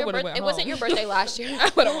watch. because I would've went it wasn't home. your birthday last year.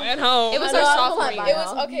 I would have went home. It was I our know, I'm sophomore like, year. It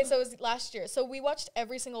was okay, so it was last year. So we watched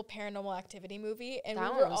every single Paranormal Activity movie, and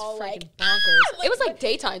That we were one was all freaking like, bonkers. It was like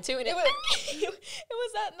daytime too, and it was, it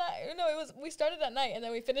was that night. No, it was. We started at night, and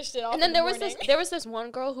then we finished it off. and then in there the was morning. this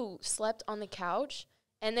one girl who slept on the couch,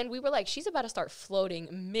 and then we were like, she's about to start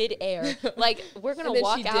floating midair. Like we're gonna And then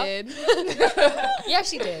walk she out. did. Yeah,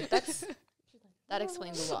 she did. That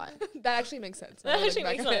explains a lot. That actually makes sense. That actually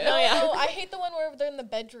makes sense. No, Oh, yeah. no, I hate the one where they're in the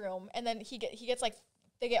bedroom, and then he gets like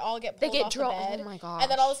they get pulled off the bed, Oh my gosh.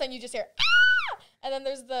 and then all of a sudden you just hear. "Ah!" And then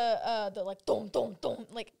there's the like dum dum dum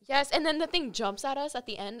like Yes, and then the thing jumps at us at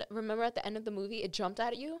the end. Remember at the end of the movie, it jumped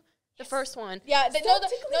at you. The first one. yeah they, no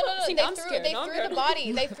See, they now I'm threw scared. they Now I'm threw the scared.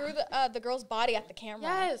 body they threw the girl's body at the camera.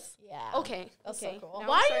 Yes. Yeah. Okay. That's okay. so cool. Now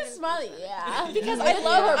Why I'm are you smiling? Yeah. Because I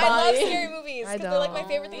love her I love body. scary movies I because they're like my don't.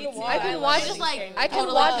 favorite thing to watch. I can love watch. just like I can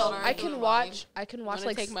totally watch. killed I her. can watch. I can watch Wanna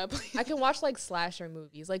like. take my place? I can watch like slasher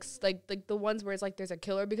movies, like the ones where it's like there's a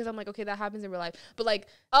killer because I'm like, okay, that happens in real life. But like,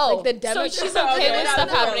 like the demo. so she's okay with stuff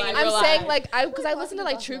happening in I'm real saying life. like because I listen to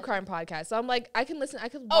like true crime podcasts, so I'm like I can listen. I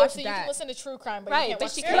can Oh, watch so you that. can listen to true crime, but Right, you can't but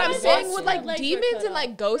watch she scary But I'm movies. saying with like Legs are demons cut and like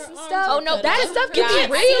off. ghosts Her and arms stuff. Oh, no, that that's stuff can yeah,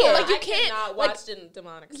 be real. Like you I can't cannot like watch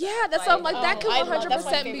demonic stuff. yeah. That's what I'm like. That Oh, could I love- that's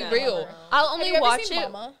my 100% be favorite real. ever. I'll Have only you ever watch seen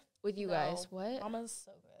it Mama? with you guys. What? Mama's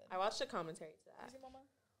so good. I watched a commentary to that. Have you seen Mama?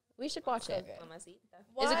 We should watch it. good. Mamacita.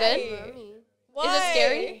 Is it good? Why? Is it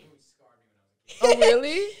scary? Oh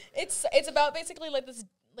really? It's about basically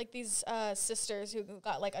like these sisters who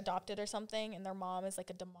got like adopted or something, and their mom is like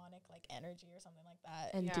a demonic like energy or something like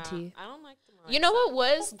that. Entity. I don't like demonic You know stuff. what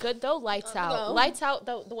was good though? Lights Out. no. Lights Out.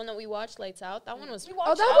 The one that we watched, Lights Out. That one was. We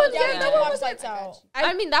watched that one- yeah, yeah, we that did one watch was Lights Out.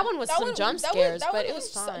 I mean, that one was That some one- jump that scares, that but one it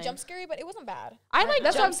was so fine. jump scary, but it wasn't bad. I like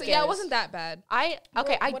That's what jump I'm scares. saying. Yeah, it wasn't that bad. I What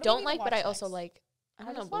I do we don't need like, to but I watch also next? like. I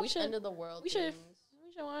don't know, just but we watched should. End of the World. We should. things.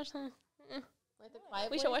 We should watch them. Like the Quiet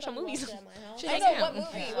We should Place watch some that we movies. watched at my house. Should I I know can. what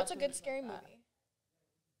movie. What's a good scary movie?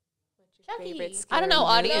 Chucky. Favorite I don't know,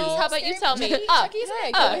 scary audience. No, How about you scary tell me? movie. Ah, Chucky's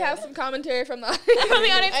Hey, good. can we have some commentary from the from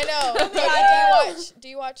the audience. I know. Cody, do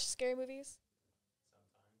you watch scary movies?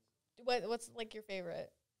 What's like your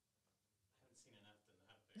favorite?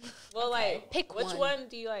 Well, like, Pick which one. one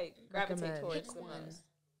do you like gravitate Recommend. towards Pick the one. most?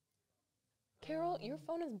 Carol, your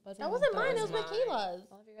phone is buzzing. That wasn't mine. It was Mine. Michaela's.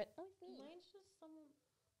 Mine's just some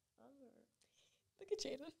other. Look at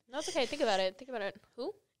Jaden. No, it's okay. Think about it. Think about it.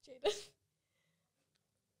 Who? Jaden.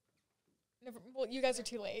 Never. Well, you guys are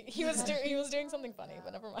too late. He was doing something funny,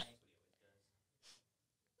 but never mind.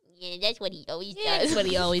 Yeah, that's what he always That's what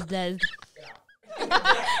he always does.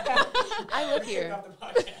 I live here.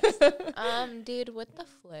 Dude, what the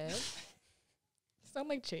flip? Sound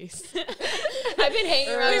like Chase. I've been hanging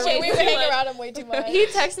around Chase. We've been hanging around him way too much. He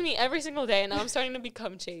texts me every single day, and now I'm starting to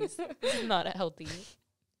become Chase. This is not healthy.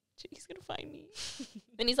 He's gonna find me.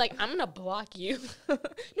 And he's like, I'm gonna block you. No,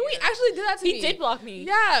 he actually did that to me. He did block me.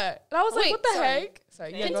 Yeah. And I was like, Wait, what the sorry. heck?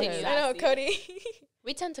 Sorry, yeah, go Continue. ahead. I know, Kody.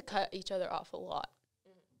 We tend to cut each other off a lot.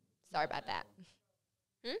 Sorry about that.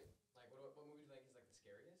 Like, what movie do you think is like the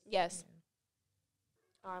scariest? Yes.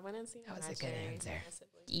 Oh, I went and seen That was a good answer.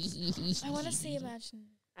 I want to see Imagine.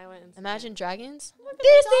 I went and Imagine Dragons.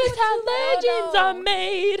 This is how legends are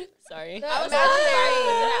made. Sorry. I was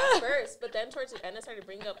actually at first, but then towards the end, I started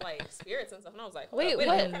bringing up like spirits and stuff, and I was like, Wait, what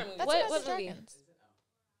what? kind of movie? That's What Imagine movie? Dragons.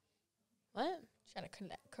 What? Trying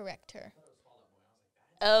to correct her.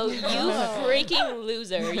 Oh, you freaking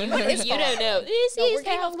loser. You don't know. This No, we're is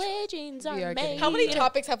getting how off- legends We are are made. getting How many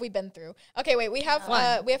topics have we been through? Okay, wait. We have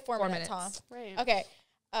One. 4 minutes, huh? Right. Okay.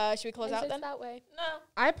 Should we close out then? that way. No.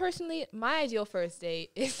 I personally, my ideal first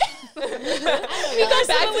date is. We go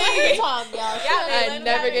back to Tom, y'all. I Maylin,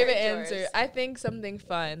 never what gave an are answer. yours? I think something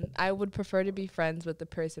fun. I would prefer to be friends with the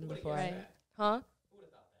person before. Right. Huh?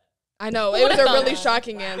 I know. It was a really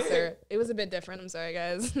shocking answer. It was a bit different. I'm sorry,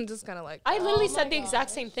 guys. I'm just kind of like. I literally said the exact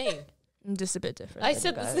same thing. I'm just a bit different. I than said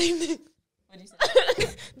you the guys. same thing. What did you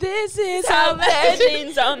say? This is How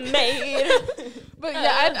legends are made. But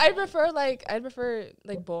yeah, I'd prefer like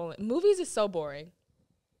bowling. Movies is so boring.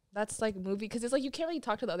 That's like movie because it's like you can't really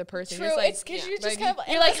talk to the other person. True, You're just like, it's because yeah. you're just Like, kind of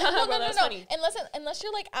you're like, unless- haha, bro, that's funny. Unless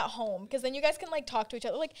you're like at home, because then you guys can like talk to each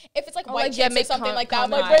other. Like if it's like Oh, white like, yeah, chicks or make something like that. I'm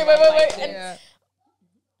like contact. wait, and yeah.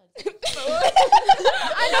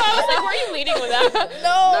 I know. I was like, where are you leading with that?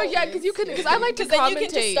 No, yeah, because I like to because then you can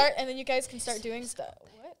just commentate. start, and then you guys can start doing stuff.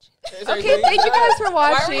 What? Okay, thank you guys for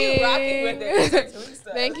Why were you rocking watching. with it? Doing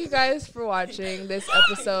stuff. Thank you guys for watching this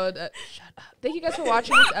episode. Shut up. Thank you guys for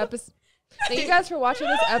watching this episode. Thank you guys for watching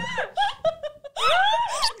this episode.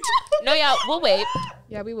 No, yeah, we'll wait.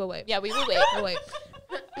 Yeah, we will wait. Yeah, we will wait. We'll wait.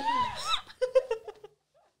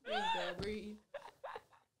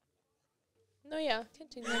 No, yeah,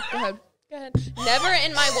 continue. Go ahead. Go ahead. Never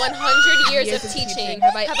in my 100 years Years of of teaching teaching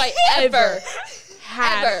have I ever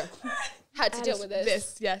Had had to deal with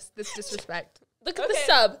this. Yes, this disrespect. Look at the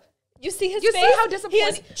sub. You see his You face? see how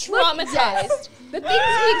disappointed? Traumatized. The things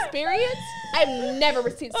we experience, I've never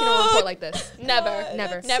seen a report like this. Never.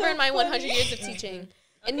 Never. Never in my 100 years of teaching.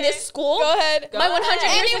 In this school, Go ahead. my 100 years of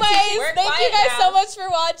teaching. Anyways, We're thank you quiet guys now. so much for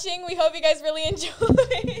watching. We hope you guys really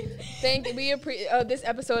enjoyed. We appreciate this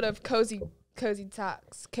episode of Cozy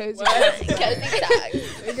Talks. Cozy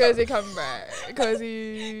Cozy Cumber.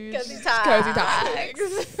 Cozy Talks. Cozy Talks.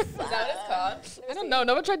 Is that what it's called? I don't know.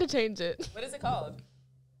 No one tried to change it. What is it called?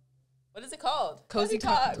 What is it called? Cozy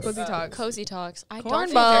Talks. Cozy Talks. Cozy talks. I Cornball. don't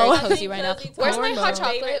feel very cozy right now. Cozy Where's my hot Talks.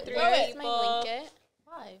 chocolate? Favorite Where's three my people. blanket?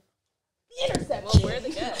 Well, we're the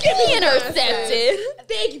guests. Get me intercepted.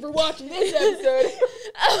 Thank you for watching this episode.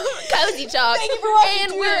 Cozy talks. Thank you for watching.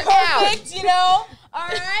 And You're we're perfect, you know. All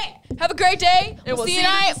right. Have a great day. And We'll see you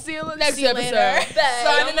tonight. See you next See you episode. later.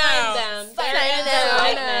 Signing out. Them. Signing out.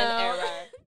 Signing out.